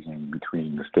you're using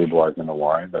between the stabilized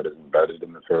NOI that is embedded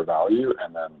in the fair value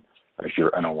and then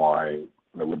your NOI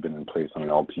that would have been in place on an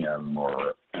LTM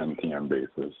or NTM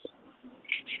basis?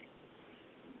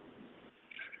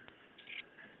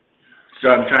 So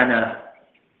I'm trying to,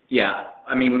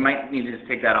 we might need to just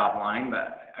take that offline,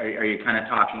 but are you kind of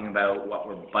talking about what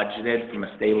we're budgeted from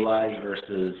a stabilized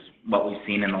versus what we've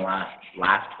seen in the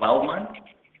last 12 months?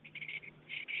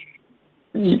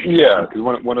 Yeah, because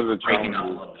one of the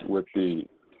challenges with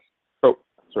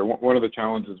one of the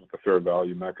challenges with the fair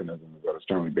value mechanism is that it's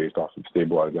generally based off of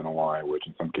stabilized NOI, which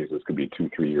in some cases could be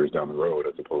 2-3 years down the road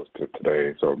as opposed to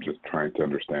today. So I'm just trying to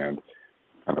understand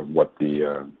kind of what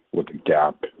the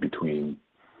gap between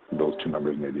those two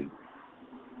numbers may be.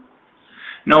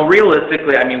 No,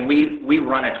 realistically, we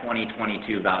run a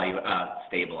 2022 value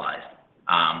stabilized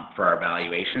for our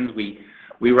valuations.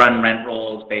 We run rent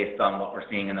rolls based on what we're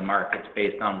seeing in the markets,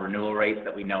 based on renewal rates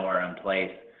that we know are in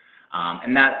place,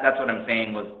 and that's what I'm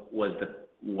saying was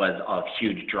a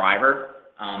huge driver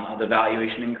of the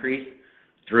valuation increase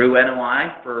through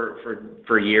NOI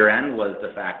for year end was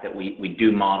the fact that we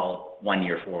do model 1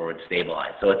 year forward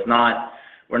stabilized. So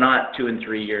we're not 2 and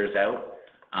 3 years out.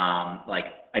 Like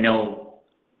I know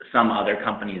some other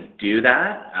companies do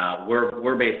that.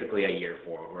 We're basically a year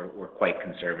forward. We're quite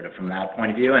conservative from that point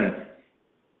of view, and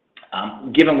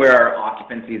given where our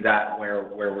occupancy is at, where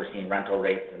we're seeing rental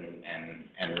rates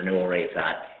and renewal rates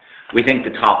at, we think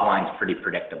the top line's pretty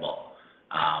predictable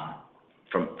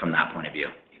from that point of view.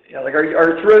 Yeah, like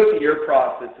our throughout the year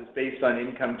process is based on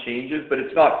income changes, but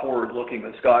it's not forward looking,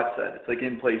 as Scott said. It's like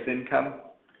in place income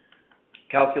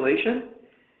calculation.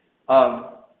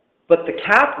 But the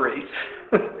cap rate,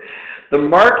 the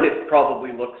market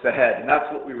probably looks ahead, and that's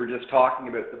what we were just talking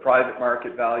about, the private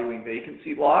market valuing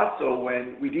vacancy loss. So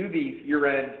when we do these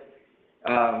year-end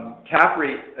cap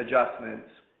rate adjustments,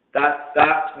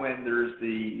 that's when there's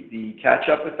the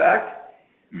catch-up effect.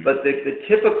 But the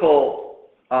typical,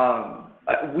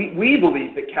 we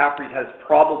believe that cap rate has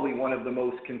probably one of the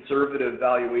most conservative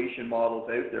valuation models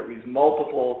out there. We use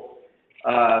multiple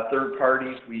third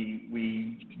parties.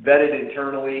 We vet it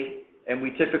internally, and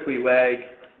we typically lag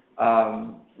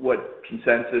what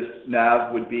consensus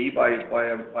NAV would be by a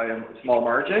small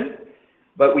margin.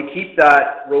 But we keep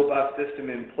that robust system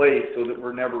in place so that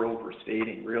we're never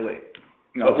overstating, really.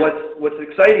 But what's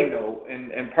exciting, though,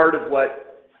 and part of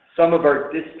what some of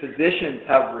our dispositions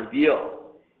have revealed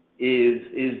is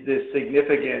this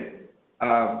significant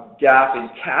gap in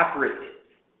cap rate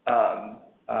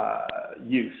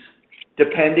use,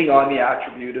 depending on the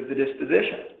attribute of the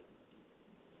disposition.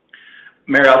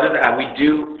 Mary, I'll just add, we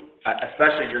do,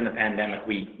 especially during the pandemic,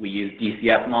 we use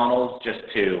DCF models just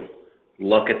to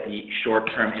look at the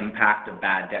short-term impact of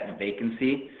bad debt and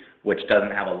vacancy, which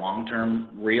doesn't have a long-term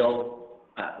real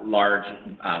large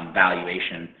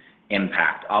valuation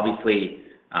impact. Obviously,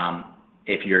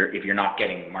 if you're not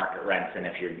getting market rents and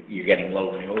if you're getting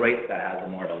low renewal rates, that has a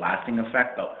more of a lasting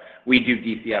effect. But we do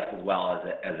DCF as well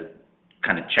as a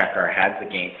kind of check our heads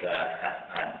against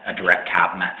a direct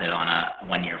cap method on a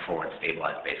 1-year forward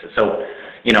stabilized basis. So,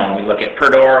 when we look at per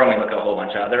door and we look at a whole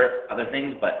bunch of other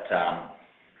things,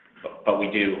 but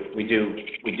we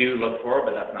do look forward,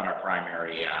 but that's not our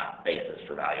primary basis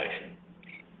for valuation.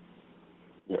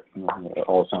 Yeah, it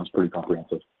all sounds pretty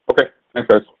comprehensive. Okay, thanks,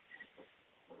 guys.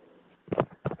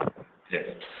 Yes.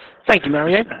 Thank you,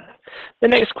 Mario. The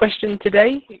next question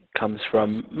today comes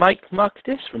from Mike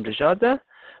Markidis from Desjardins.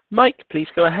 Mike, please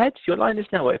go ahead. Your line is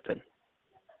now open.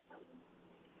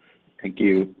 Thank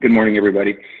you. Good morning,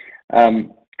 everybody. A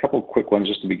couple quick ones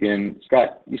just to begin.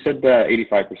 Scott, you said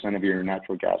 85% of your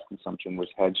natural gas consumption was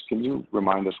hedged. Can you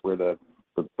remind us where the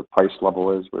price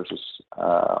level is versus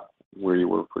where you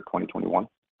were for 2021?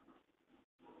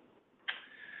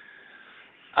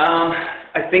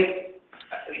 I think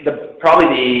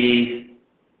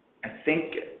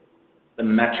the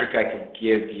metric I could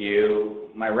give you,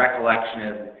 my recollection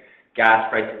is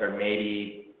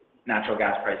natural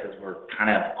gas prices were kind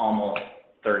of almost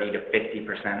 30 to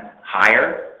 50%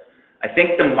 higher. I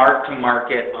think the mark to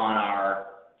market on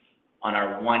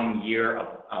our 1 year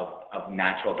of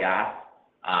natural gas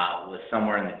was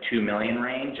somewhere in the $2 million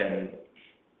range, and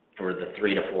for the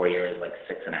 3 to 4 years, like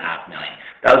 $6.5 million.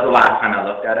 That was the last time I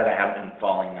looked at it. I haven't been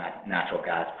following that natural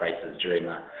gas prices during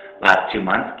the last 2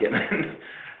 months, given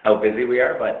how busy we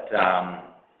are. But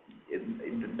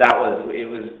it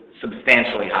was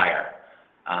substantially higher,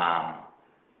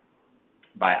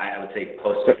 by I would say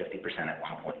close to 50% at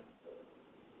one point.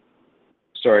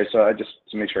 Sorry, so I just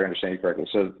to make sure I understand you correctly.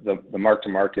 So the mark to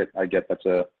market, I get that's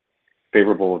a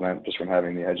favorable event just from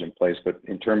having the hedge in place. But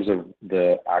in terms of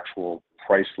the actual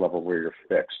price level where you're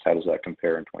fixed, how does that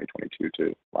compare in 2022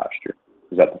 to last year?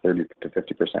 Is that the 30 to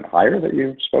 50% higher that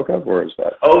you spoke of, or is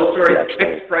that? Oh, sorry. The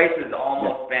fixed price is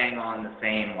almost bang on the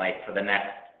same, like for the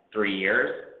next 3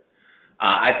 years.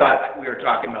 I thought we were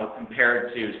talking about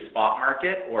compared to spot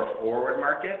market or forward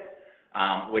market,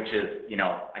 which is,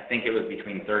 I think it was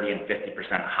between 30 and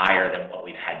 50% higher than what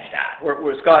we've hedged at.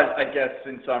 Where Scott, I guess,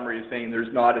 in summary, is saying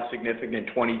there's not a significant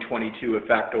 2022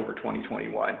 effect over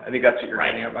 2021. I think that's what you're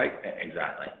getting at, Mike.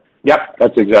 Exactly. Yep,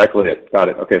 that's exactly it. Got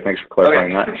it. Okay, thanks for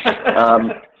clarifying that.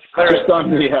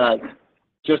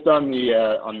 Just on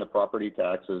the property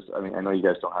taxes. I mean, I know you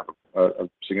guys don't have a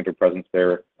significant presence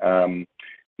there.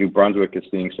 New Brunswick is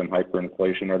seeing some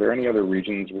hyperinflation. Are there any other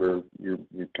regions where you're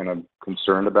kind of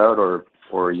concerned about, or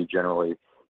are you generally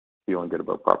feeling good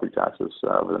about property taxes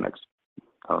over the next,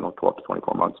 12 to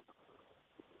 24 months?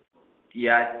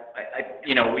 Yeah,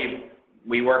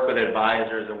 we work with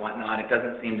advisors and whatnot. It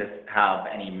doesn't seem to have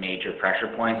any major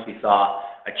pressure points. We saw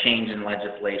a change in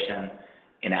legislation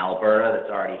in Alberta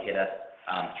that's already hit us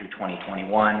through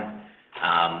 2021.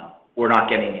 We're not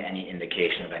getting any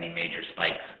indication of any major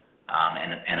spikes.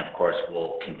 And of course,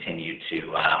 we'll continue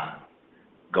to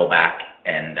go back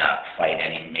and fight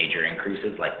any major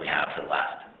increases like we have for the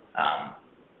last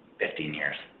 15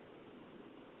 years.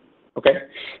 Okay,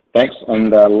 thanks.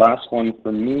 And last one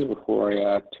for me before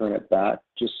I turn it back.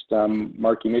 Just,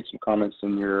 Mark, you made some comments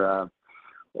in your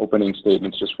opening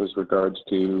statements just with regards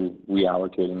to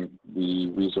reallocating the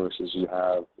resources you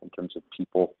have in terms of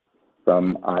people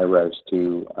from IRES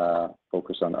to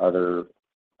focus on other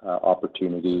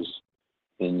opportunities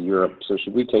in Europe. So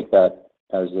should we take that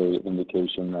as an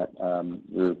indication that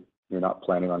you're not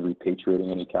planning on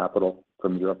repatriating any capital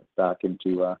from Europe back to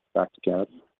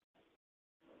Canada?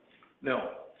 No.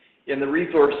 In the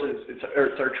resources, it's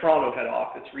our Toronto head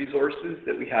office resources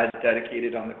that we had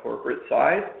dedicated on the corporate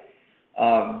side.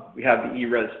 We have the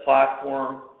ERES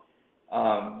platform.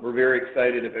 We're very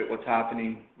excited about what's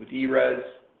happening with ERES,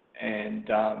 and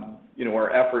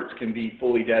our efforts can be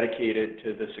fully dedicated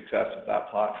to the success of that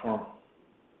platform.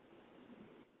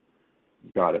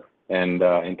 Got it. And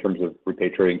in terms of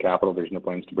repatriating capital, there's no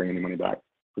plans to bring any money back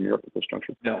from Europe at this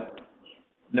juncture? No.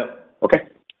 Okay.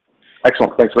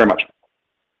 Excellent. Thanks very much.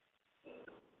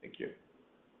 Thank you.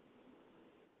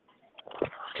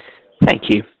 Thank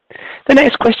you. The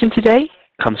next question today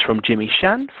comes from Jimmy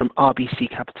Shan from RBC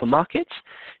Capital Markets.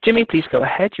 Jimmy, please go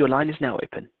ahead. Your line is now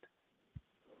open.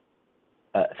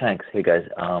 Thanks. Hey, guys.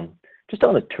 Just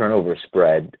on the turnover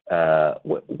spread,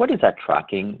 what is that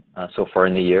tracking so far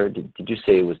in the year? Did you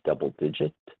say it was double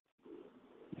digit?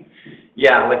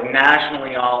 Yeah, like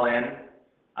nationally all in,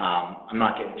 I'm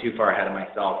not getting too far ahead of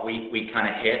myself. We kind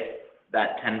of hit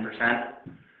that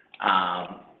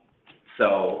 10%.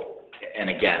 So, and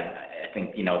again, I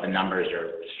think, you know, the numbers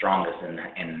are strongest in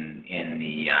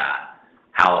the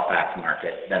Halifax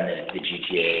market, then the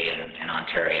GTA and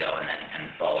Ontario, and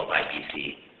followed by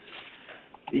BC.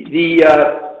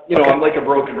 You know, I'm like a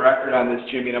broken record on this,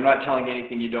 Jimmy, and I'm not telling you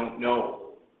anything you don't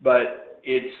know, but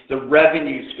it's the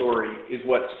revenue story is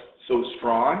what's so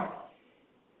strong.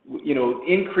 You know,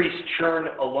 increased churn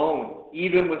alone,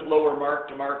 even with lower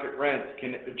mark-to-market rents,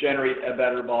 can generate a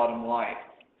better bottom line.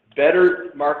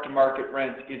 Better mark-to-market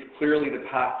rent is clearly the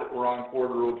path that we're on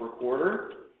quarter over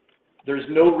quarter. There's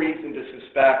no reason to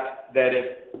suspect that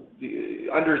if the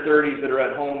under 30s that are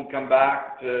at home come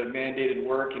back to mandated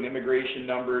work and immigration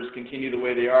numbers continue the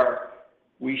way they are,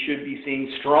 we should be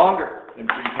seeing stronger than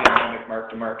pre-pandemic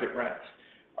mark-to-market rents.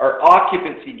 Our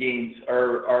occupancy gains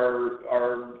are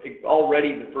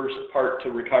already the first part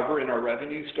to recover in our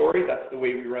revenue story. That's the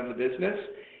way we run the business.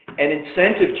 And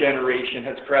incentive generation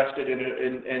has crested,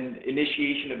 and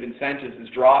initiation of incentives is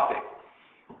dropping.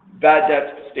 Bad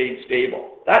debts stayed stable.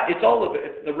 It's all of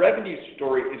it. The revenue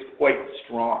story is quite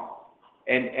strong.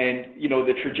 And you know,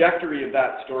 the trajectory of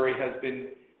that story has been,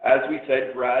 as we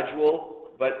said,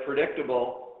 gradual but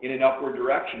predictable in an upward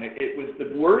direction. It was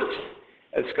the worst,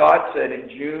 as Scott said, in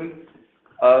June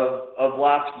of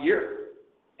last year.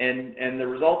 And the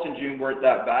results in June weren't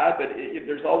that bad, but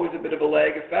there's always a bit of a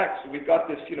lag effect. So we've got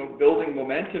this, you know, building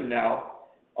momentum now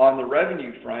on the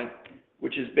revenue front,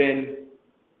 which has been,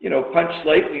 you know, punched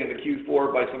slightly in the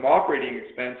Q4 by some operating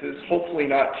expenses, hopefully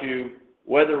not too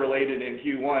weather-related in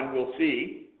Q1, we'll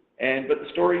see. But the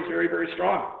story is very, very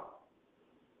strong.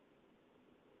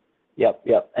 Yep.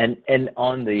 And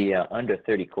on the under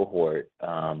 30 cohort,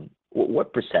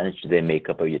 what percentage do they make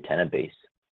up of your tenant base,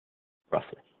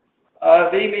 roughly?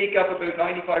 They make up about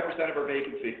 95% of our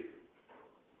vacancy.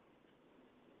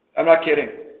 I'm not kidding.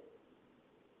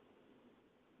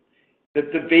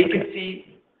 The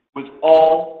vacancy was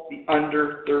all the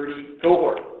under 30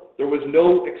 cohort. There was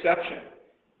no exception.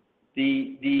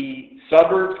 The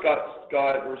suburbs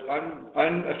was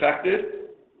unaffected,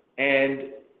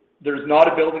 and there's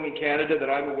not a building in Canada that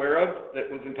I'm aware of that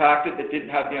was impacted that didn't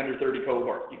have the under 30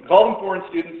 cohort. You can call them foreign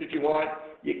students if you want.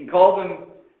 You can call them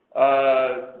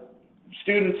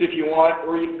students if you want,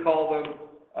 or you can call them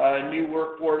new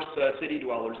workforce city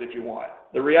dwellers if you want.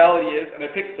 The reality is, and I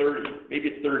picked 30, maybe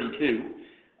it's 32,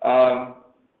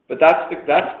 but that's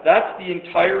the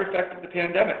entire effect of the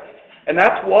pandemic. And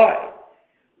that's why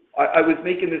I was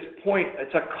making this point.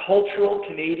 It's a cultural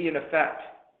Canadian effect,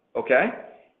 okay?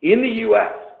 In the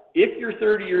U.S., if you're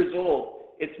 30 years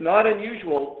old, it's not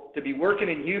unusual to be working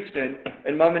in Houston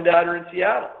and mom and dad are in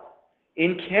Seattle.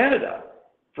 In Canada,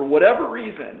 for whatever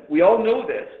reason, we all know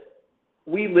this,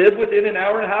 we live within an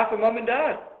hour and a half of mom and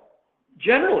dad,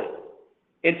 generally,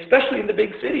 and especially in the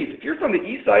big cities. If you're from the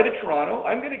east side of Toronto,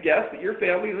 I'm going to guess that your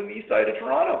family is on the east side of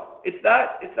Toronto. It's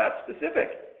that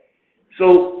specific.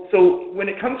 So when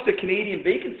it comes to Canadian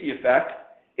vacancy effect,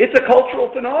 it's a cultural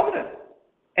phenomenon,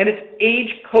 and it's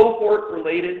age cohort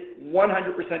related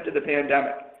 100% to the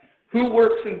pandemic. Who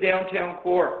works in downtown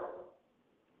core?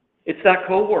 It's that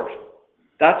cohort.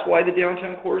 That's why the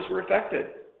downtown cores were affected.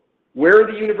 Where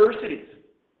are the universities?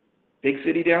 Big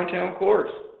city downtown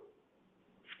cores.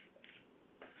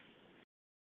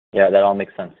 Yeah, that all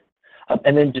makes sense.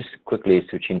 And then just quickly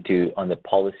switching to on the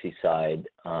policy side,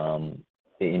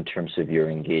 in terms of your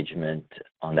engagement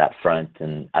on that front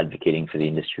and advocating for the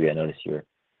industry, I notice you're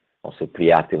also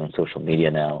pretty active on social media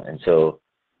now. And so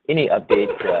any update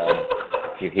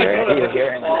you're hearing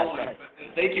on that front?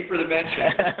 Thank you for the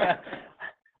mention.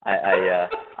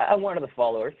 I'm one of the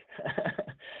followers.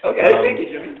 Okay, thank you,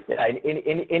 Jimmy. Yeah,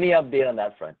 any update on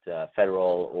that front,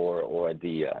 federal or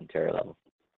the Ontario level?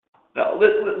 No,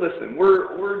 listen,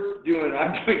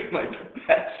 I'm doing my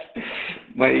best.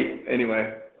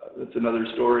 Anyway, that's another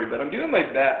story, but I'm doing my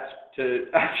best to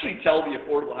actually tell the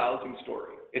affordable housing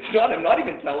story. I'm not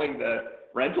even telling the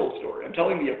rental story. I'm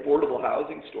telling the affordable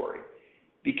housing story,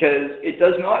 because it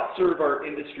does not serve our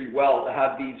industry well to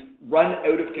have these run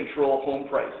out of control home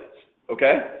prices,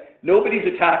 okay? Nobody's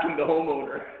attacking the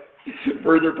homeowner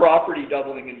for their property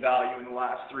doubling in value in the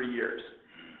last 3 years.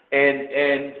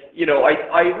 And you know,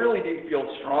 I really do feel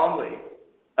strongly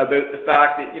about the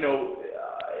fact that, you know,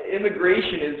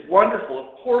 immigration is wonderful.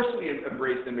 Of course we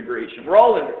embrace immigration. We're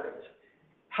all immigrants.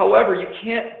 However, you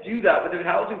can't do that without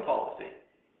housing policy.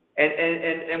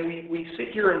 And we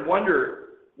sit here and wonder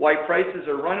why prices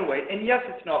are runaway. And yes,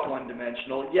 it's not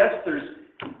one-dimensional. Yes, there's,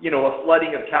 you know, a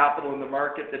flooding of capital in the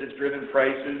market that has driven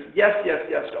prices. Yes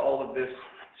to all of this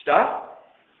stuff.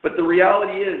 But the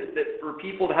reality is that for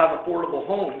people to have affordable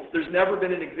homes, there's never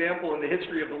been an example in the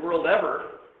history of the world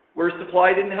ever where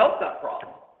supply didn't help that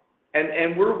problem.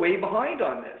 And we're way behind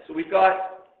on this. So we've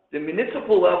got the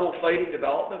municipal level fighting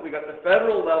development. We've got the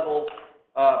federal level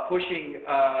pushing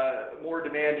more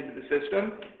demand into the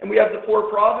system. And we have the poor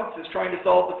provinces trying to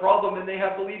solve the problem, and they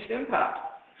have the least impact.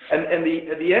 And at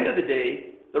the end of the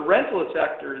day, the rental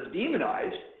sector is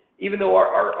demonized, even though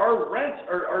our rents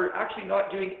are actually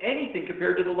not doing anything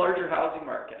compared to the larger housing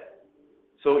market.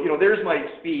 So, you know, there's my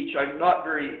speech. I'm not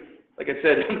very, like I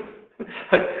said,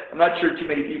 I'm not sure too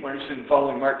many people are interested in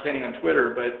following Mark Kenny on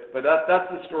Twitter, but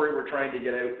that's the story we're trying to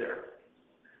get out there.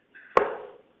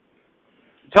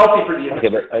 It's healthy for the industry.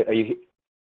 Okay,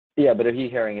 but are you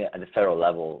hearing it at the federal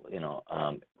level, you know,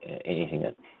 anything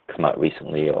that come out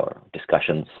recently or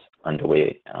discussions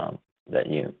underway that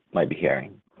you might be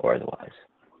hearing or otherwise?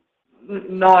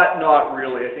 Not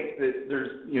really. I think that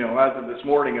there's, you know, as of this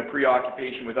morning, a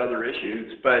preoccupation with other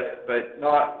issues, but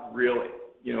not really.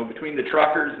 You know, between the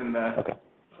truckers and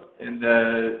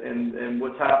and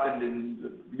what's happened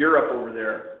in Europe over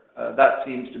there, that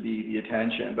seems to be the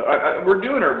attention. But we're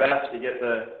doing our best to get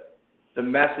the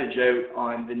message out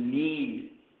on the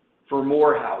need for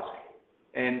more housing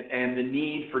and the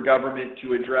need for government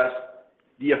to address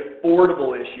the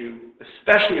affordable issue,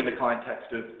 especially in the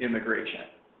context of immigration.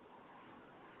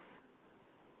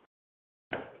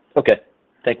 Okay,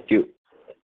 thank you.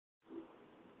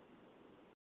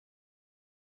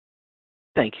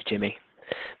 Thank you, Jimmy.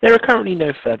 There are currently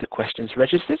no further questions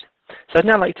registered, so I'd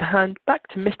now like to hand back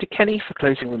to Mr. Kenny for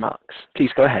closing remarks.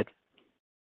 Please go ahead.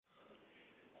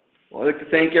 Well, I'd like to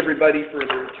thank everybody for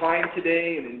their time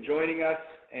today and in joining us.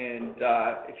 And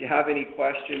if you have any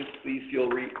questions, please feel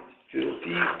free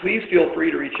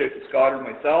to reach out to Scott or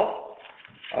myself.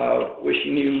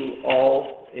 Wishing you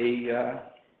all a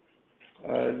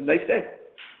nice day.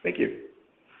 Thank you.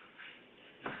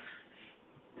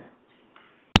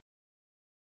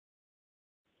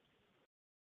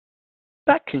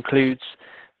 That concludes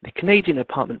the Canadian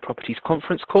Apartment Properties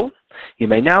conference call. You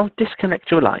may now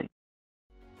disconnect your line.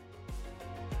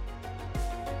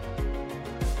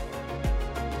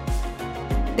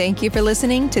 Thank you for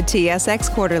listening to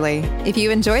TSX Quarterly. If you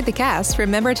enjoyed the cast,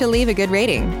 remember to leave a good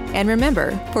rating. And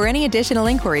remember, for any additional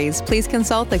inquiries, please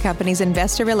consult the company's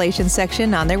investor relations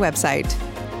section on their website.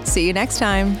 See you next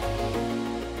time.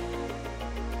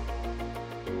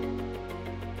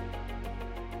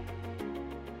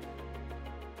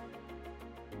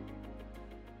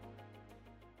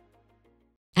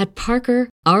 At Parker,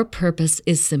 our purpose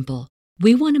is simple.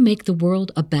 We want to make the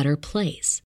world a better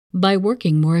place by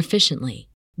working more efficiently,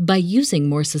 by using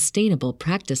more sustainable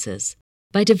practices,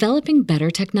 by developing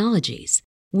better technologies.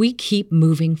 We keep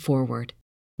moving forward.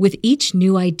 With each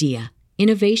new idea,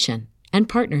 innovation, and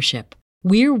partnership,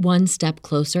 we're one step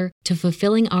closer to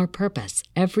fulfilling our purpose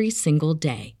every single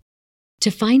day.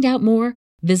 To find out more,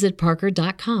 visit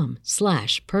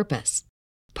parker.com/purpose.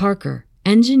 Parker,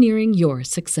 engineering your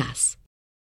success.